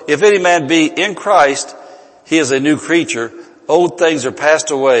 So if any man be in Christ, he is a new creature. Old things are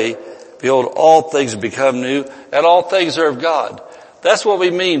passed away. Behold, all things have become new, and all things are of God. That's what we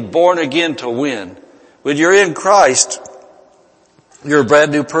mean, born again to win. When you're in Christ, you're a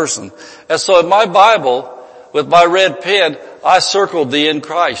brand new person. And so in my Bible, with my red pen, I circled the in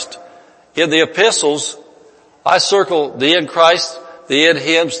Christ. In the epistles, I circled the in Christ, the in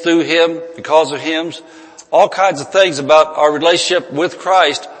hymns, through Him, because of hymns, all kinds of things about our relationship with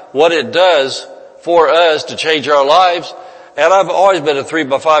Christ, what it does for us to change our lives. And I've always been a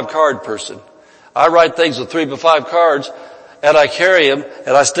 3x5 card person. I write things with 3x5 cards, and I carry them,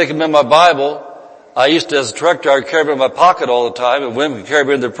 and I stick them in my Bible. I used to, as a truck driver, carry them in my pocket all the time, and women could carry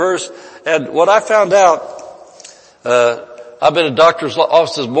them in their purse. And what I found out, I've been in doctor's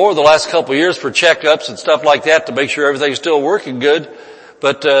offices more the last couple of years for checkups and stuff like that to make sure everything's still working good.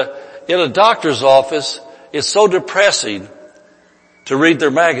 But in a doctor's office, it's so depressing to read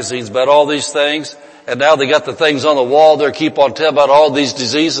their magazines about all these things. And now they got the things on the wall there, keep on telling about all these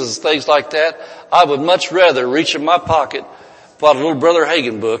diseases and things like that. I would much rather reach in my pocket, pull out a little Brother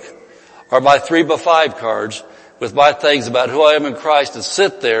Hagin book, or my 3x5 cards with my things about who I am in Christ, and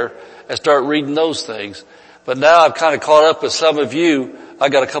sit there and start reading those things. But now I've kind of caught up with some of you. I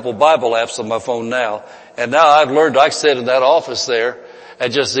got a couple Bible apps on my phone now, and now I've learned I can sit in that office there,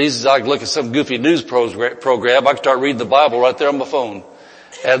 and just as easy as I can look at some goofy news program, I can start reading the Bible right there on my phone.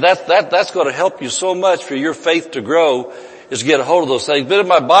 And that's going to help you so much for your faith to grow, is to get a hold of those things. But in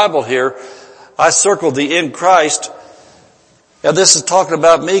my Bible here, I circled the in Christ, and this is talking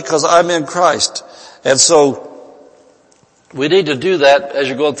about me because I'm in Christ. And so we need to do that as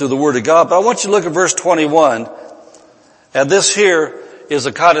you're going through the Word of God. But I want you to look at verse 21, and this here is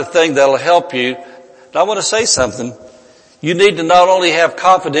the kind of thing that'll help you. Now I want to say something. You need to not only have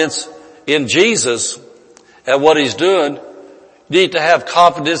confidence in Jesus and what He's doing, you need to have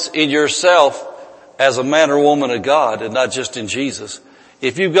confidence in yourself as a man or woman of God, and not just in Jesus.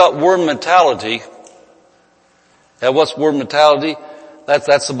 If you've got worm mentality, and what's worm mentality?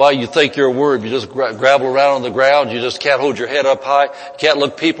 That's somebody you think you're a worm. You just gravel around on the ground. You just can't hold your head up high. You can't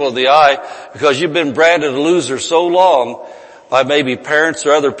look people in the eye because you've been branded a loser so long by maybe parents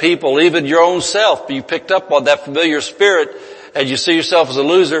or other people, even your own self. You picked up on that familiar spirit, and you see yourself as a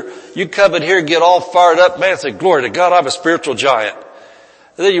loser. You come in here and get all fired up, man, and say, glory to God, I'm a spiritual giant.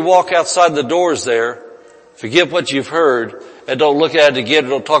 And then you walk outside the doors there, forget what you've heard, and don't look at it again, and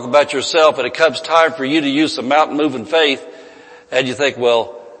don't talk about yourself, and it comes time for you to use some mountain-moving faith, and you think,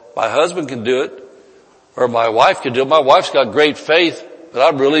 well, my husband can do it, or my wife can do it. My wife's got great faith, but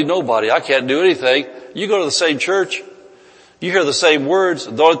I'm really nobody. I can't do anything. You go to the same church. You hear the same words.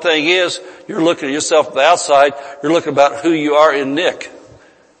 The only thing is, you're looking at yourself from the outside. You're looking about who you are in Nick.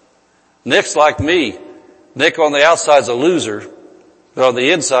 Nick's like me. Nick on the outside's a loser, but on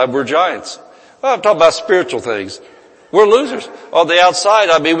the inside we're giants. Well, I'm talking about spiritual things. We're losers. On the outside,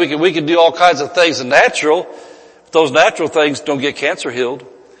 I mean, we can do all kinds of things natural. But those natural things don't get cancer healed.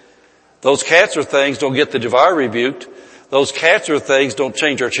 Those cancer things don't get the devourer rebuked. Those cancer things don't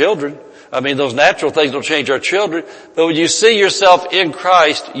change our children. I mean, those natural things don't change our children. But when you see yourself in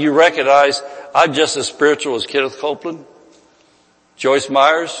Christ, you recognize, I'm just as spiritual as Kenneth Copeland, Joyce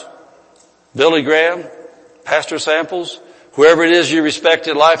Myers, Billy Graham, Pastor Samples, whoever it is you respect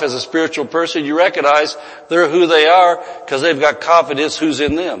in life as a spiritual person. You recognize they're who they are because they've got confidence who's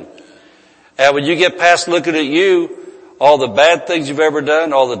in them. And when you get past looking at you, all the bad things you've ever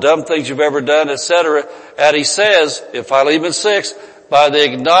done, all the dumb things you've ever done, etc., and he says in Philemon 6, by the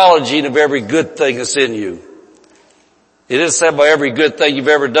acknowledging of every good thing that's in you. It isn't said by every good thing you've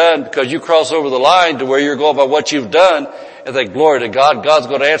ever done, because you cross over the line to where you're going by what you've done and think, glory to God, God's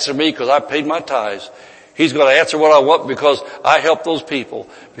going to answer me because I paid my tithes. He's going to answer what I want because I helped those people.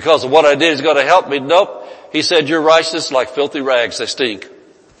 Because of what I did, He's going to help me. Nope. He said, your righteousness is like filthy rags, they stink.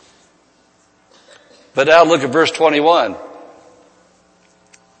 But now look at verse 21.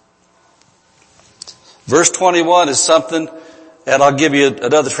 Verse 21 is something, and I'll give you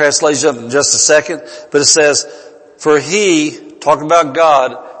another translation in just a second, but it says, for He, talking about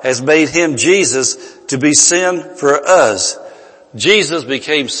God, has made Him, Jesus, to be sin for us. Jesus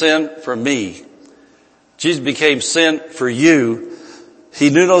became sin for me. Jesus became sin for you.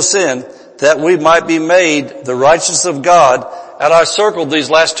 He knew no sin, that we might be made the righteousness of God. And I circled these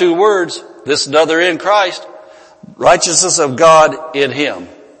last two words, this another in Christ, righteousness of God in Him.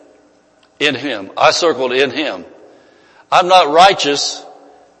 In Him. I circled in Him. I'm not righteous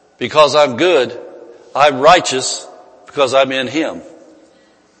because I'm good. I'm righteous because I'm in Him.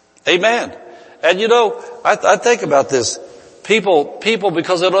 Amen. And you know, I think about this. People,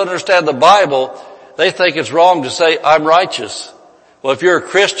 because they don't understand the Bible, they think it's wrong to say, I'm righteous. Well, if you're a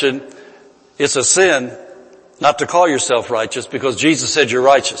Christian, it's a sin not to call yourself righteous because Jesus said you're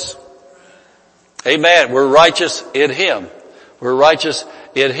righteous. Amen. We're righteous in Him. We're righteous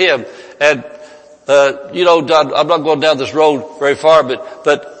in Him. And, you know, I'm not going down this road very far,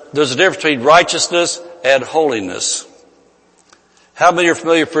 but there's a difference between righteousness and holiness. How many are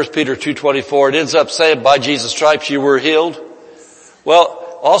familiar with 1 Peter 2:24? It ends up saying, by Jesus' stripes you were healed.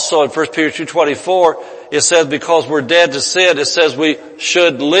 Well, also in 1 Peter 2:24, it says because we're dead to sin, it says we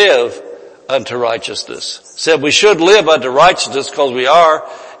should live unto righteousness. It said we should live unto righteousness because we are,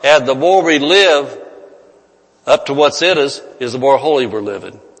 and the more we live up to what's in us is the more holy we're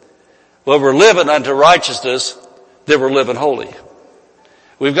living. When we're living unto righteousness, then we're living holy.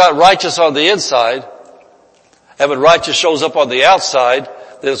 We've got righteous on the inside, and when righteous shows up on the outside,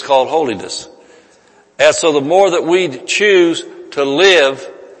 then it's called holiness. And so the more that we choose to live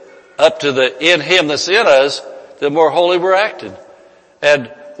up to the in Him that's in us, the more holy we're acting.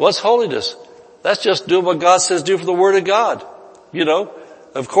 And what's holiness? That's just doing what God says do for the Word of God. You know,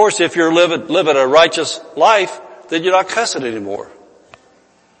 of course, if you're living a righteous life, then you're not cussing anymore.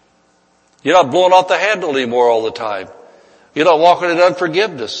 You're not blowing off the handle anymore all the time. You're not walking in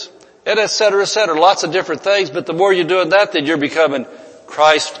unforgiveness. And et cetera, et cetera. Lots of different things, but the more you're doing that, then you're becoming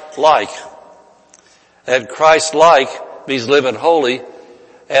Christ-like. And Christ-like means living holy, and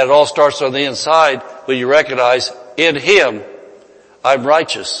it all starts on the inside when you recognize, in Him, I'm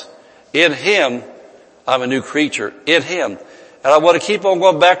righteous. In Him, I'm a new creature. In Him. And I want to keep on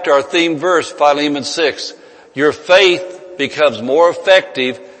going back to our theme verse, Philemon 6. Your faith becomes more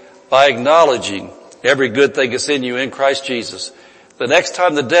effective by acknowledging every good thing that's in you in Christ Jesus. The next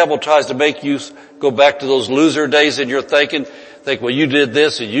time the devil tries to make you go back to those loser days in your thinking, think, well, you did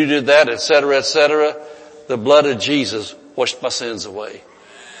this and you did that, etc., the blood of Jesus washed my sins away.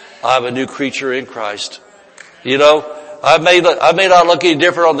 I'm a new creature in Christ. You know, I may not look any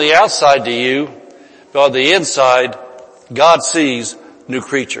different on the outside to you, but on the inside, God sees new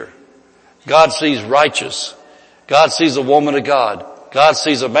creature. God sees righteous. God sees a woman of God. God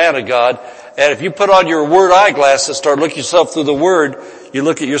sees a man of God. And if you put on your Word eyeglasses and start looking yourself through the Word, you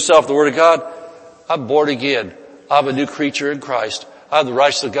look at yourself, the Word of God, I'm born again. I'm a new creature in Christ. I'm the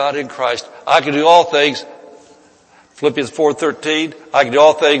righteousness of God in Christ. I can do all things. Philippians 4:13. I can do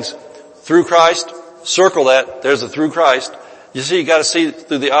all things through Christ. Circle that. There's a through Christ. You see, you got to see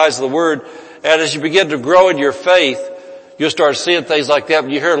through the eyes of the Word. And as you begin to grow in your faith, you'll start seeing things like that.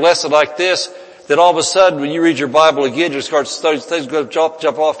 When you hear a lesson like this, then all of a sudden, when you read your Bible again, you start studying, things going to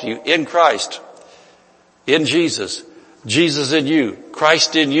jump off to you. In Christ. In Jesus. Jesus in you.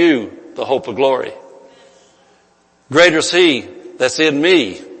 Christ in you. The hope of glory. Greater is he that's in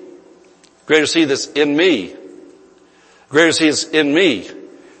me. Greater is he that's in me. Greater is he that's in me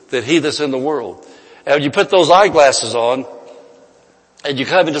than he that's in the world. And when you put those eyeglasses on, and you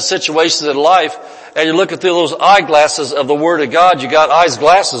come into situations in life, and you look at through those eyeglasses of the Word of God, you got eyes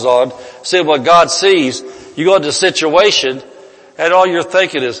glasses on, seeing what God sees, you go into a situation, and all you're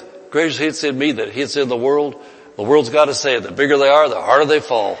thinking is, greater is he that's in me than he that's in the world. The world's got to say it. The bigger they are, the harder they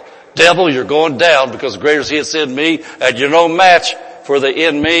fall. Devil, you're going down because greater is he that's in me, and you're no match for the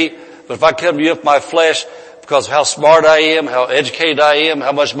in me. But if I come to you with my flesh, because of how smart I am, how educated I am,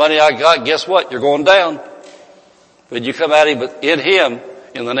 how much money I got, guess what? You're going down. But you come at him in him,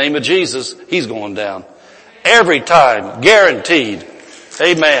 in the name of Jesus, he's going down. Every time, guaranteed.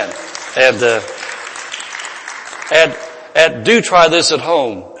 Amen. And do try this at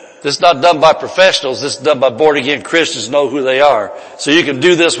home. This is not done by professionals. This is done by born again Christians who know who they are. So you can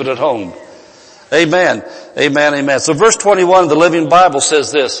do this one at home. Amen. Amen. Amen. So verse 21 of the Living Bible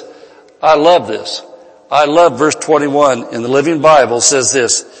says this. I love this. I love verse 21 in the Living Bible says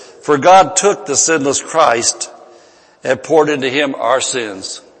this. For God took the sinless Christ and poured into him our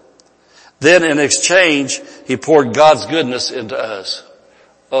sins. Then in exchange, he poured God's goodness into us.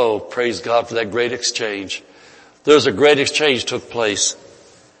 Oh, praise God for that great exchange. There's a great exchange took place.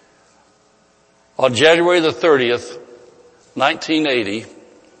 On January the 30th, 1980,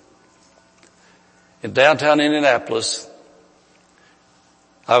 in downtown Indianapolis,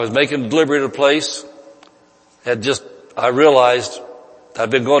 I was making a delivery at a place. I realized, I'd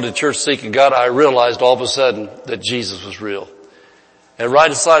been going to church seeking God. I realized all of a sudden that Jesus was real. And right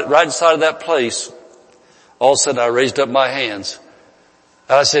inside of that place, all of a sudden I raised up my hands.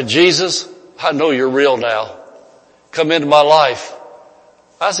 And I said, Jesus, I know you're real now. Come into my life.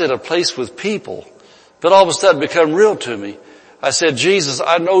 I was in a place with people, but all of a sudden become real to me. I said, Jesus,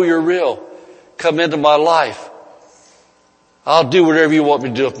 I know you're real. Come into my life. I'll do whatever you want me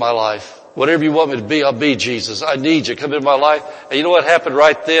to do with my life. Whatever you want me to be, I'll be, Jesus. I need you. Come into my life. And you know what happened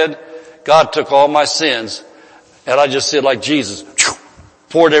right then? God took all my sins, and I just said like Jesus,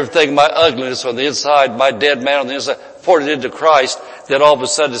 poured everything, my ugliness on the inside, my dead man on the inside, poured it into Christ. Then all of a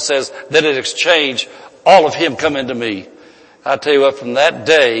sudden it says, then in exchange, all of him come into me. I tell you what, from that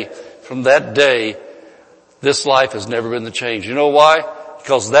day, this life has never been the change. You know why?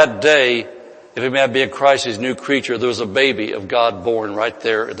 Because that day, if a man be in Christ, he's a new creature. There was a baby of God born right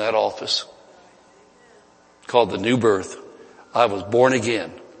there in that office. Called the new birth. I was born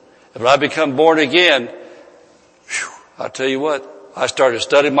again. And when I become born again, I tell you what, I started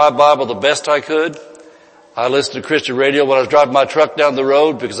studying my Bible the best I could. I listened to Christian radio when I was driving my truck down the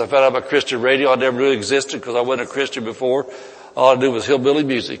road because I found out about Christian radio. I never knew it existed because I wasn't a Christian before. All I knew was hillbilly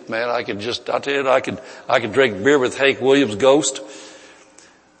music, man. I could drink beer with Hank Williams' Ghost.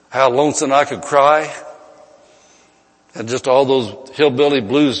 How lonesome I could cry. And just all those hillbilly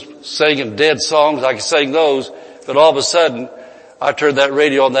blues singing dead songs, I could sing those. But all of a sudden, I turned that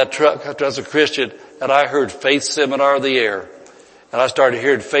radio on that truck after I was a Christian, and I heard Faith Seminar of the Air. And I started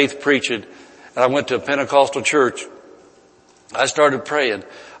hearing faith preaching. And I went to a Pentecostal church. I started praying.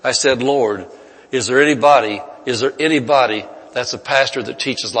 I said, Lord, is there anybody that's a pastor that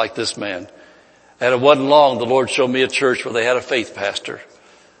teaches like this man? And it wasn't long, the Lord showed me a church where they had a faith pastor.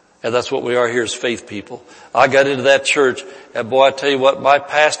 And that's what we are here as faith people. I got into that church, and boy, I tell you what, my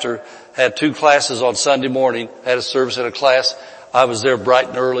pastor had 2 classes on Sunday morning, had a service in a class. I was there bright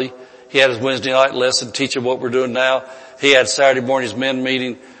and early. He had his Wednesday night lesson teaching what we're doing now. He had Saturday morning's men's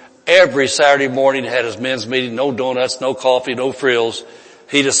meeting. Every Saturday morning he had his men's meeting, no donuts, no coffee, no frills.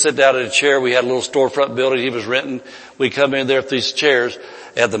 He just sit down in a chair. We had a little storefront building he was renting. We'd come in there with these chairs,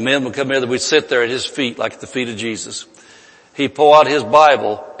 and the men would come in, and we'd sit there at his feet like at the feet of Jesus. He'd pull out his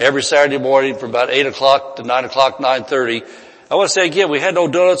Bible every Saturday morning from about 8 o'clock to 9 o'clock, 9:30. I want to say again, we had no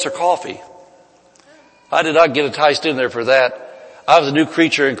donuts or coffee. I did not get enticed in there for that. I was a new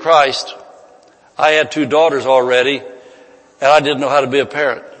creature in Christ. I had 2 daughters already, and I didn't know how to be a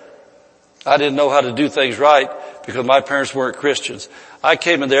parent. I didn't know how to do things right because my parents weren't Christians. I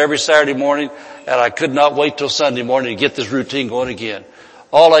came in there every Saturday morning, and I could not wait till Sunday morning to get this routine going again.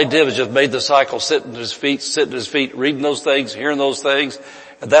 All I did was just made the cycle, sitting at his feet, reading those things, hearing those things,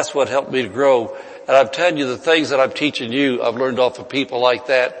 and that's what helped me to grow. And I'm telling you, the things that I'm teaching you, I've learned off of people like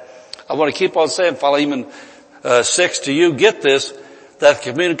that. I want to keep on saying, Philemon 6 to you, get this, that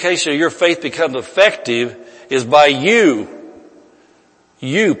communication of your faith becomes effective is by you.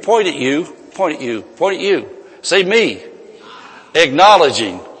 You, point at you. Say me.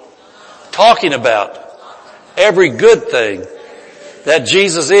 Acknowledging, talking about every good thing that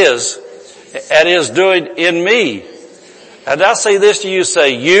Jesus is and is doing in me. And I'll say this to you,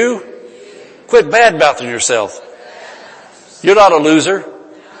 say you, quit bad-mouthing yourself. You're not a loser.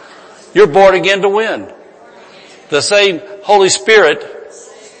 You're born again to win. The same Holy Spirit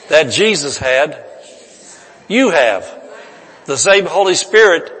that Jesus had, you have. The same Holy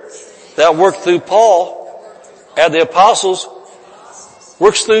Spirit that worked through Paul and the apostles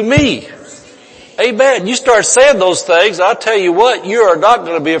works through me. Amen. You start saying those things, I'll tell you what, you are not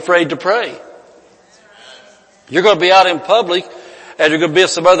going to be afraid to pray. You're going to be out in public and you're going to be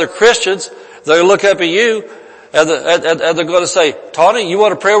with some other Christians. They're going to look up at you and they're going to say, Tawny, you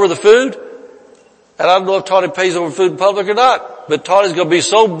want to pray over the food? And I don't know if Tawny pays over food in public or not, but Tawny's going to be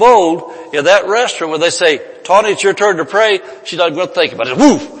so bold in that restaurant when they say, Tawny, it's your turn to pray. She's not going to think about it.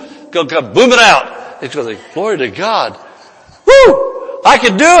 Woo! Going to come booming out. It's going to think, glory to God. Woo! I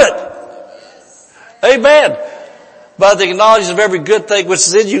can do it. Amen. By the knowledge of every good thing which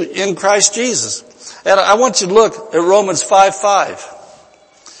is in you in Christ Jesus. And I want you to look at Romans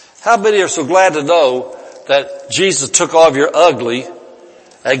 5:5. How many are so glad to know that Jesus took all of your ugly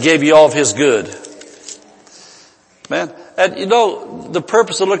and gave you all of His good? Man, and you know, the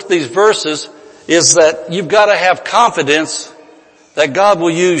purpose of looking at these verses is that you've got to have confidence that God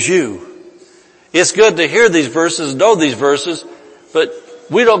will use you. It's good to hear these verses, know these verses, but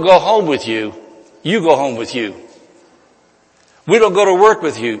we don't go home with you. You go home with you. We don't go to work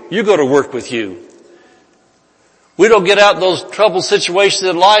with you. You go to work with you. We don't get out in those troubled situations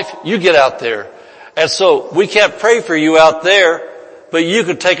in life. You get out there. And so we can't pray for you out there, but you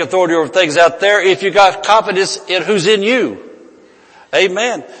can take authority over things out there if you got confidence in who's in you.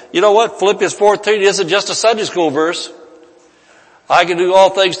 Amen. You know what? Philippians 4:13 isn't just a Sunday school verse. I can do all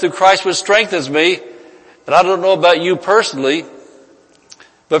things through Christ which strengthens me. And I don't know about you personally,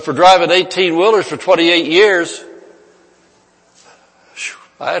 but for driving 18-wheelers for 28 years,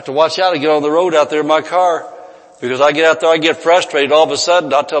 I have to watch out to get on the road out there in my car. Because I get out there, I get frustrated. All of a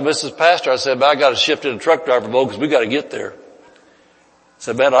sudden, I tell Mrs. Pastor, I said, man, I got to shift into truck driver mode because we got to get there. I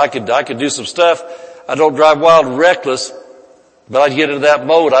said, man, I could do some stuff. I don't drive wild and reckless, but I get into that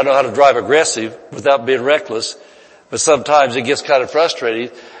mode. I know how to drive aggressive without being reckless. But sometimes it gets kind of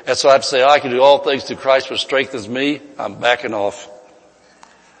frustrating. And so I have to say, I can do all things through Christ which strengthens me. I'm backing off.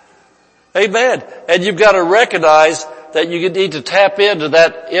 Amen. And you've got to recognize that you need to tap into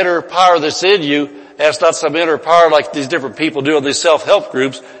that inner power that's in you. And it's not some inner power like these different people do in these self-help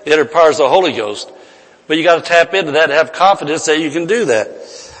groups. The inner power is the Holy Ghost. But you got to tap into that and have confidence that you can do that.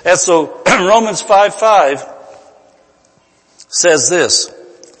 And so Romans 5:5 says this.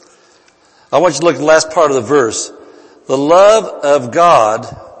 I want you to look at the last part of the verse. The love of God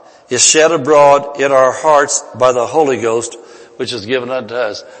is shed abroad in our hearts by the Holy Ghost, which is given unto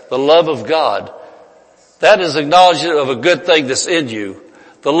us. The love of God. That is acknowledgement of a good thing that's in you.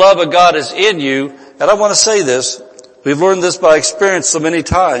 The love of God is in you. And I want to say this. We've learned this by experience so many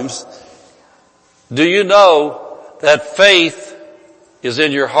times. Do you know that faith is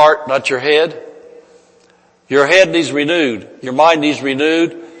in your heart, not your head? Your head needs renewed. Your mind needs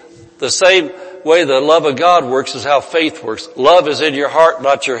renewed. The same way the love of God works is how faith works. Love is in your heart,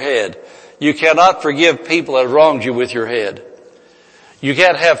 not your head. You cannot forgive people that wronged you with your head. You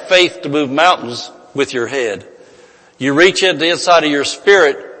can't have faith to move mountains with your head. You reach into the inside of your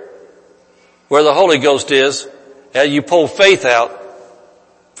spirit where the Holy Ghost is and you pull faith out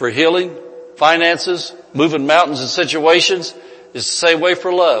for healing, finances, moving mountains in situations. It's the same way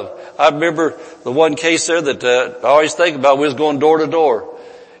for love. I remember the one case there that I always think about. We was going door to door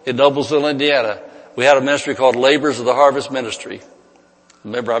in Noblesville, Indiana. We had a ministry called Laborers of the Harvest Ministry. I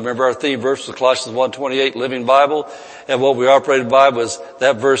remember our theme verse was Colossians 1:28, Living Bible. And what we operated by was,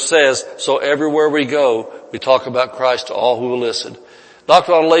 that verse says, so everywhere we go, we talk about Christ to all who will listen. Knocked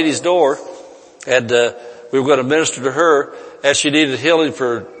on a lady's door, and we were going to minister to her as she needed healing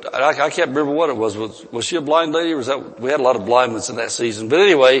for, I can't remember what it was. Was she a blind lady, or was that, we had a lot of blind ones in that season. But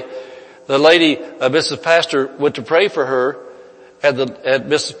anyway, the lady, Mrs. Pastor, went to pray for her, and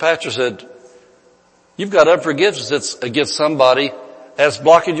Mrs. Pastor said, you've got unforgiveness against somebody that's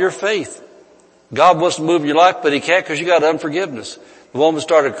blocking your faith. God wants to move in your life, but He can't because you got unforgiveness. The woman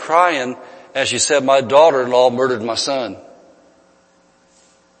started crying, and she said, my daughter-in-law murdered my son.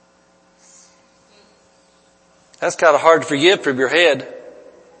 That's kind of hard to forgive from your head.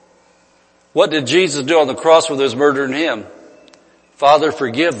 What did Jesus do on the cross when they was murdering Him? Father,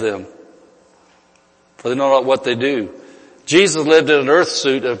 forgive them, for they know not what they do. Jesus lived in an earth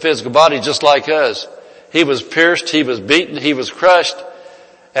suit and a physical body just like us. He was pierced, He was beaten, He was crushed,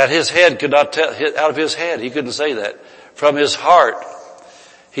 and His head could not tell, out of His head, He couldn't say that. From His heart,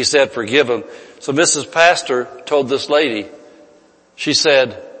 He said, forgive them. So Mrs. Pastor told this lady, she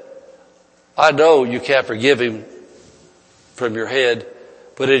said, I know you can't forgive him from your head,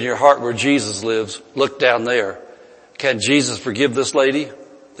 but in your heart where Jesus lives, look down there. Can Jesus forgive this lady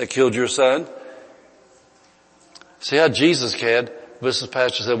that killed your son? See how Jesus can. Mrs.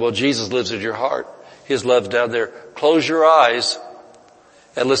 Pastor said, well, Jesus lives in your heart. His love's down there. Close your eyes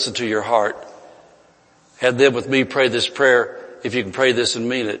and listen to your heart. And then with me pray this prayer, if you can pray this and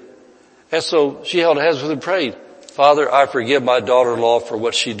mean it. And so she held hands with him and prayed, Father, I forgive my daughter-in-law for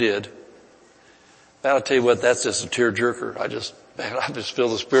what she did. Man, I'll tell you what, that's just a tearjerker. I just feel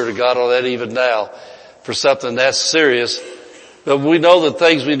the Spirit of God on that even now for something that's serious. But we know the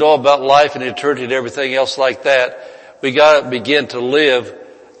things we know about life and eternity and everything else like that. We gotta begin to live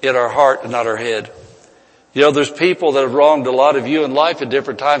in our heart and not our head. You know, there's people that have wronged a lot of you in life at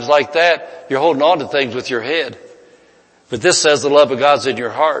different times like that. You're holding on to things with your head. But this says the love of God's in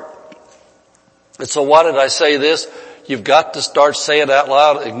your heart. And so why did I say this? You've got to start saying out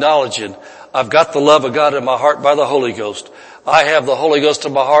loud, acknowledging, I've got the love of God in my heart by the Holy Ghost. I have the Holy Ghost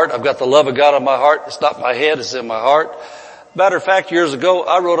in my heart. I've got the love of God in my heart. It's not my head, it's in my heart. Matter of fact, years ago,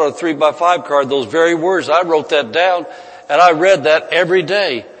 I wrote on a 3x5 card those very words. I wrote that down, and I read that every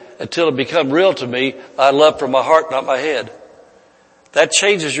day until it became real to me. I love from my heart, not my head. That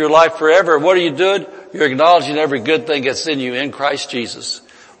changes your life forever. What are you doing? You're acknowledging every good thing that's in you in Christ Jesus.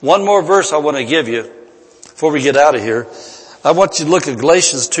 One more verse I want to give you before we get out of here. I want you to look at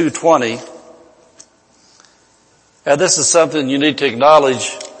Galatians 2:20. And this is something you need to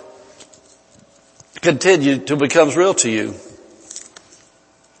acknowledge, continue to becomes real to you.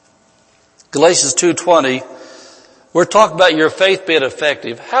 Galatians 2:20. We're talking about your faith being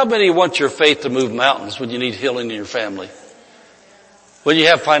effective. How many want your faith to move mountains when you need healing in your family? When you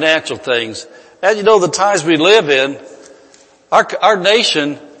have financial things? And you know the times we live in, our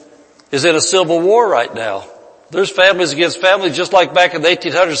nation is in a civil war right now. There's families against families just like back in the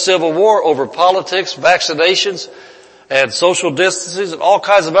 1800s Civil War over politics, vaccinations, and social distances and all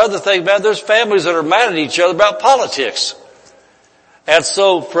kinds of other things. Man, there's families that are mad at each other about politics. And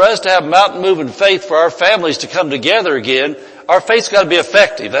so for us to have mountain moving faith for our families to come together again, our faith's got to be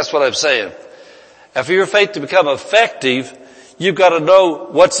effective. That's what I'm saying. And for your faith to become effective, you've got to know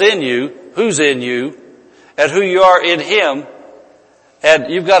what's in you, who's in you, and who you are in Him.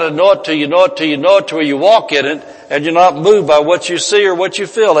 And you've got to know it till you know it till you know it till where you walk in it, and you're not moved by what you see or what you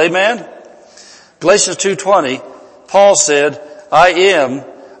feel. Amen? Galatians 2:20, Paul said, I am,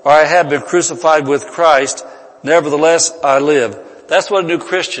 or I have been crucified with Christ, nevertheless I live. That's what a new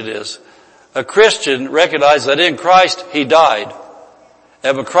Christian is. A Christian recognizes that in Christ He died.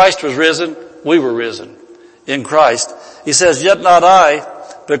 And when Christ was risen, we were risen in Christ. He says, yet not I,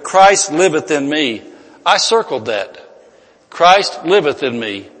 but Christ liveth in me. I circled that. Christ liveth in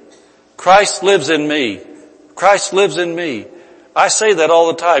me. Christ lives in me. Christ lives in me. I say that all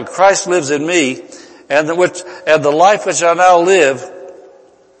the time. Christ lives in me, and the life which I now live,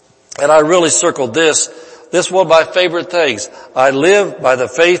 and I really circled this. This is one of my favorite things. I live by the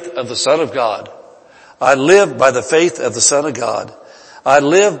faith of the Son of God. I live by the faith of the Son of God. I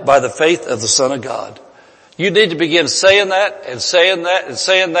live by the faith of the Son of God. You need to begin saying that and saying that and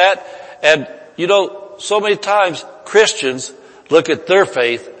saying that. And you know, so many times Christians look at their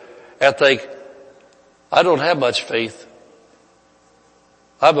faith and think, I don't have much faith.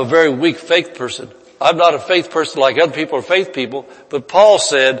 I'm a very weak faith person. I'm not a faith person like other people are faith people. But Paul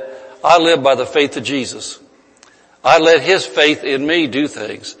said, I live by the faith of Jesus. I let His faith in me do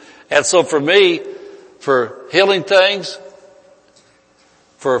things. And so for me, for healing things,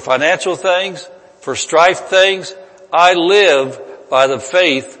 for financial things, for strife things, I live by the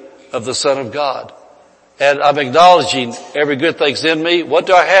faith of the Son of God. And I'm acknowledging every good thing's in me. What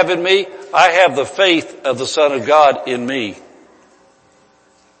do I have in me? I have the faith of the Son of God in me.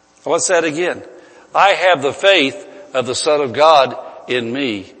 What's that again? I have the faith of the Son of God in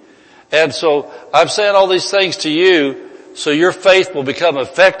me. And so I'm saying all these things to you so your faith will become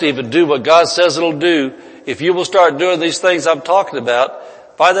effective and do what God says it'll do. If you will start doing these things I'm talking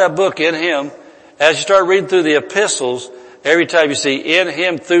about, buy that book, In Him. As you start reading through the epistles, every time you see in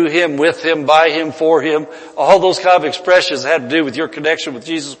Him, through Him, with Him, by Him, for Him, all those kind of expressions have to do with your connection with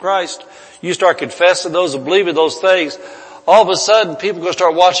Jesus Christ. You start confessing those and believing those things. All of a sudden, people are going to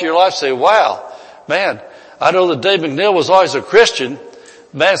start watching your life and say, wow, man, I know that Dave McNeil was always a Christian.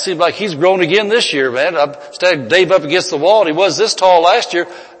 Man, it seems like he's grown again this year, man. I'm standing Dave up against the wall, and he was this tall last year.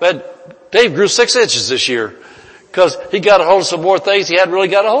 But Dave grew 6 inches this year because he got a hold of some more things he hadn't really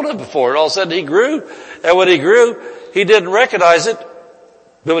got a hold of before. And all of a sudden he grew. And when he grew, he didn't recognize it.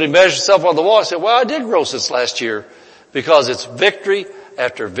 But when he measured himself on the wall, he said, well, I did grow since last year. Because it's victory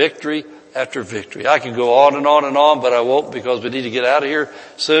after victory after victory. I can go on and on and on, but I won't because we need to get out of here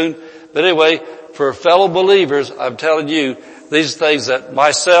soon. But anyway, for fellow believers, I'm telling you, these things that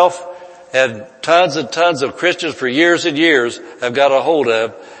myself and tons of Christians for years and years have got a hold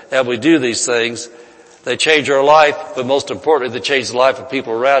of, and we do these things. They change our life, but most importantly, they change the life of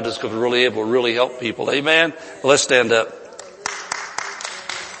people around us because we're really able to really help people. Amen? Well, let's stand up.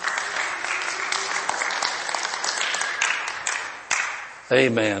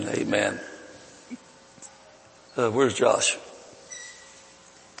 Amen, amen. Where's Josh?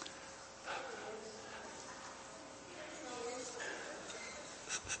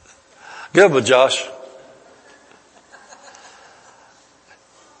 Good one, Josh.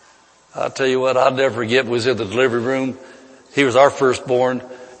 I'll tell you what, I'll never forget, we was in the delivery room. He was our firstborn,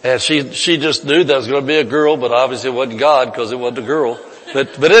 and she just knew that was going to be a girl, but obviously it wasn't God because it wasn't a girl.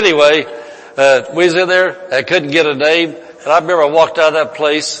 But anyway, we was in there, I couldn't get a name, and I remember I walked out of that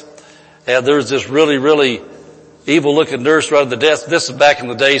place, and there was this really evil looking nurse running the desk. This is back in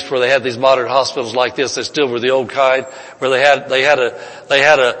the days where they had these modern hospitals like this. They still were the old kind, where they had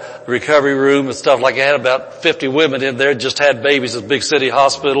a recovery room and stuff like that. They had about 50 women in there, just had babies at a big city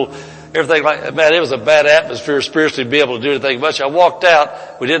hospital. Everything like, man, it was a bad atmosphere spiritually to be able to do anything much. I walked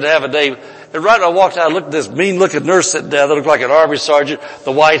out, we didn't have a name, and right when I walked out, I looked at this mean looking nurse sitting down that looked like an army sergeant,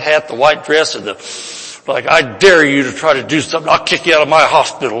 the white hat, the white dress, and like, I dare you to try to do something, I'll kick you out of my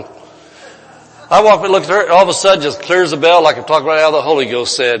hospital. I walked and looked at her, and all of a sudden just clears the bell like I'm talking about how the Holy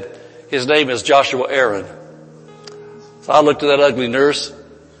Ghost said. His name is Joshua Aaron. So I looked at that ugly nurse.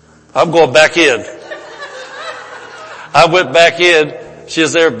 I'm going back in. I went back in. She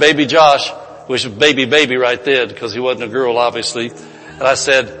was there, baby Josh, which was baby right then, because he wasn't a girl, obviously. And I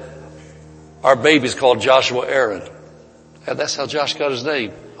said, our baby's called Joshua Aaron. And that's how Josh got his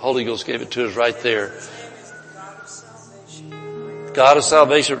name. The Holy Ghost gave it to us right there. God of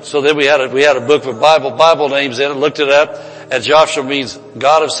salvation. So then we had a book with Bible names in it, looked it up, and Joshua means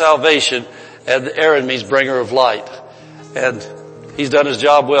God of salvation, and Aaron means bringer of light. And he's done his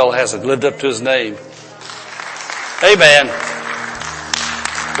job well, hasn't lived up to his name. Amen.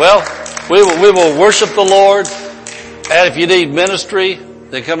 Well, we will worship the Lord, and if you need ministry,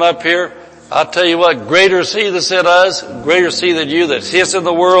 then come up here. I'll tell you what, greater is He that's in us, greater is He than you that's His in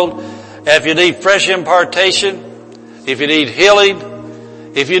the world. And if you need fresh impartation, if you need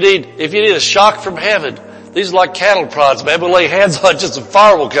healing, if you need a shock from heaven, these are like cattle prods, man. We'll lay hands on just some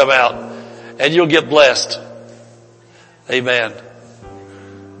fire will come out and you'll get blessed. Amen.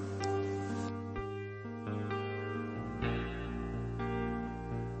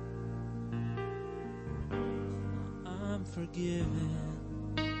 I'm forgiven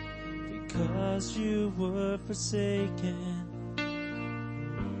because you were forsaken.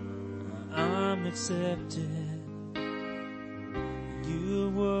 I'm accepted. You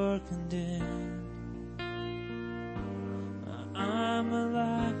were condemned. I'm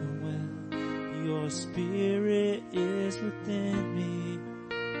alive and well. Your spirit is within me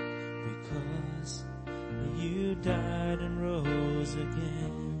because you died and rose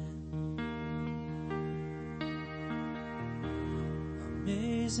again.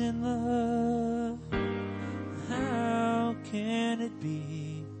 Amazing love, how can it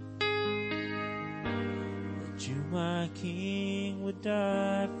be that you, my King, would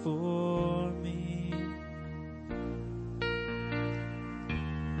die for me?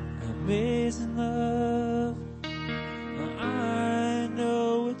 Amazing love, I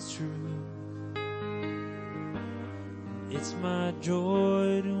know it's true. It's my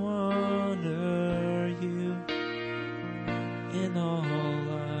joy to honor you in all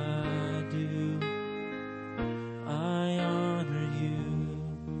I do. I honor you.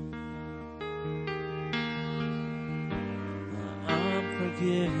 I'm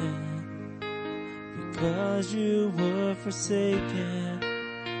forgiven because you were forsaken.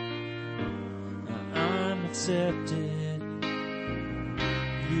 I'm accepted.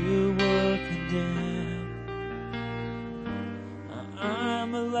 You were condemned.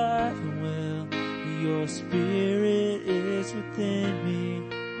 I'm alive and well. Your spirit is within me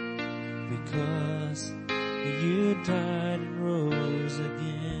because you died and rose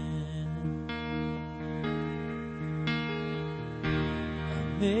again.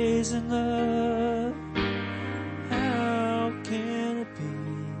 Amazing love, how can it be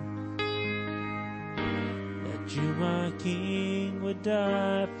that you, my King, would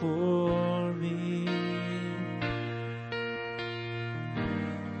die for me?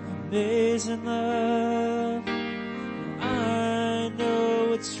 Amazing love, I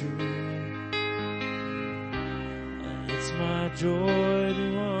know it's true, and it's my joy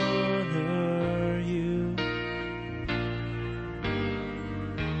to honor you.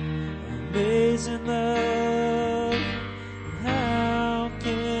 Amazing love, how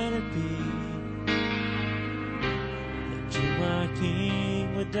can it be that you, my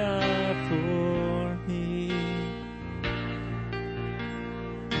King, would die for me?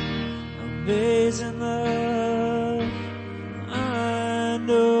 Amazing love, I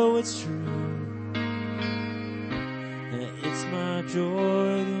know it's true. And it's my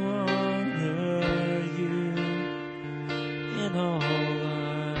joy to honor you in all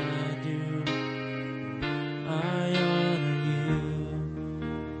I do. I honor you.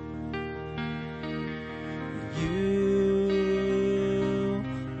 You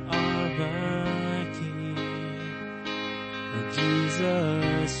are my King. And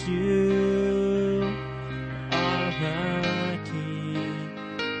Jesus, you are my King.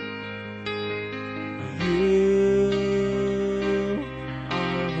 You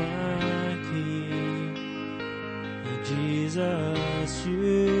are my King. And Jesus,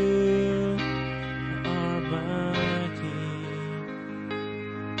 you are my King.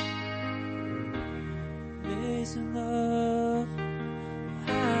 Amazing love,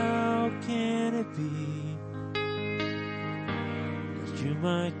 how can it be that you,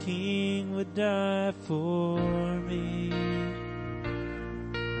 my King, would die for me?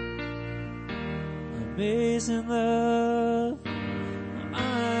 Amazing love,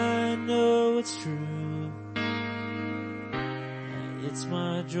 I know it's true. It's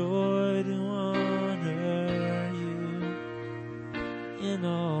my joy to honor you in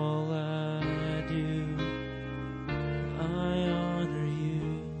all I do. I honor you.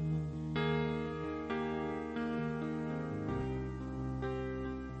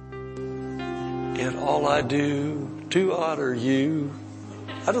 In all I do to honor you.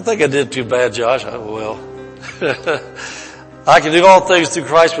 I don't think I did too bad, Josh. Well, I can do all things through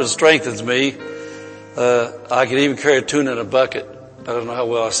Christ which strengthens me. I can even carry a tune in a bucket. I don't know how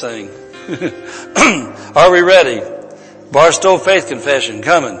well I sing. Are we ready? Barstow Faith Confession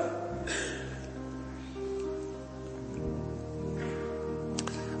coming.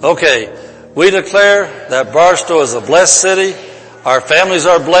 Okay. We declare that Barstow is a blessed city. Our families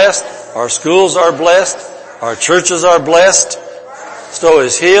are blessed. Our schools are blessed. Our churches are blessed. Barstow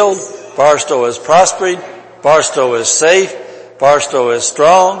is healed. Barstow is prospering. Barstow is safe. Barstow is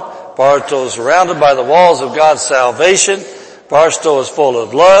strong. Barstow is surrounded by the walls of God's salvation. Barstow is full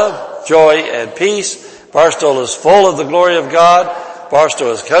of love, joy, and peace. Barstow is full of the glory of God.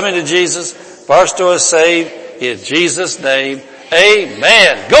 Barstow is coming to Jesus. Barstow is saved. In Jesus' name,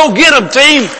 amen. Go get them, team!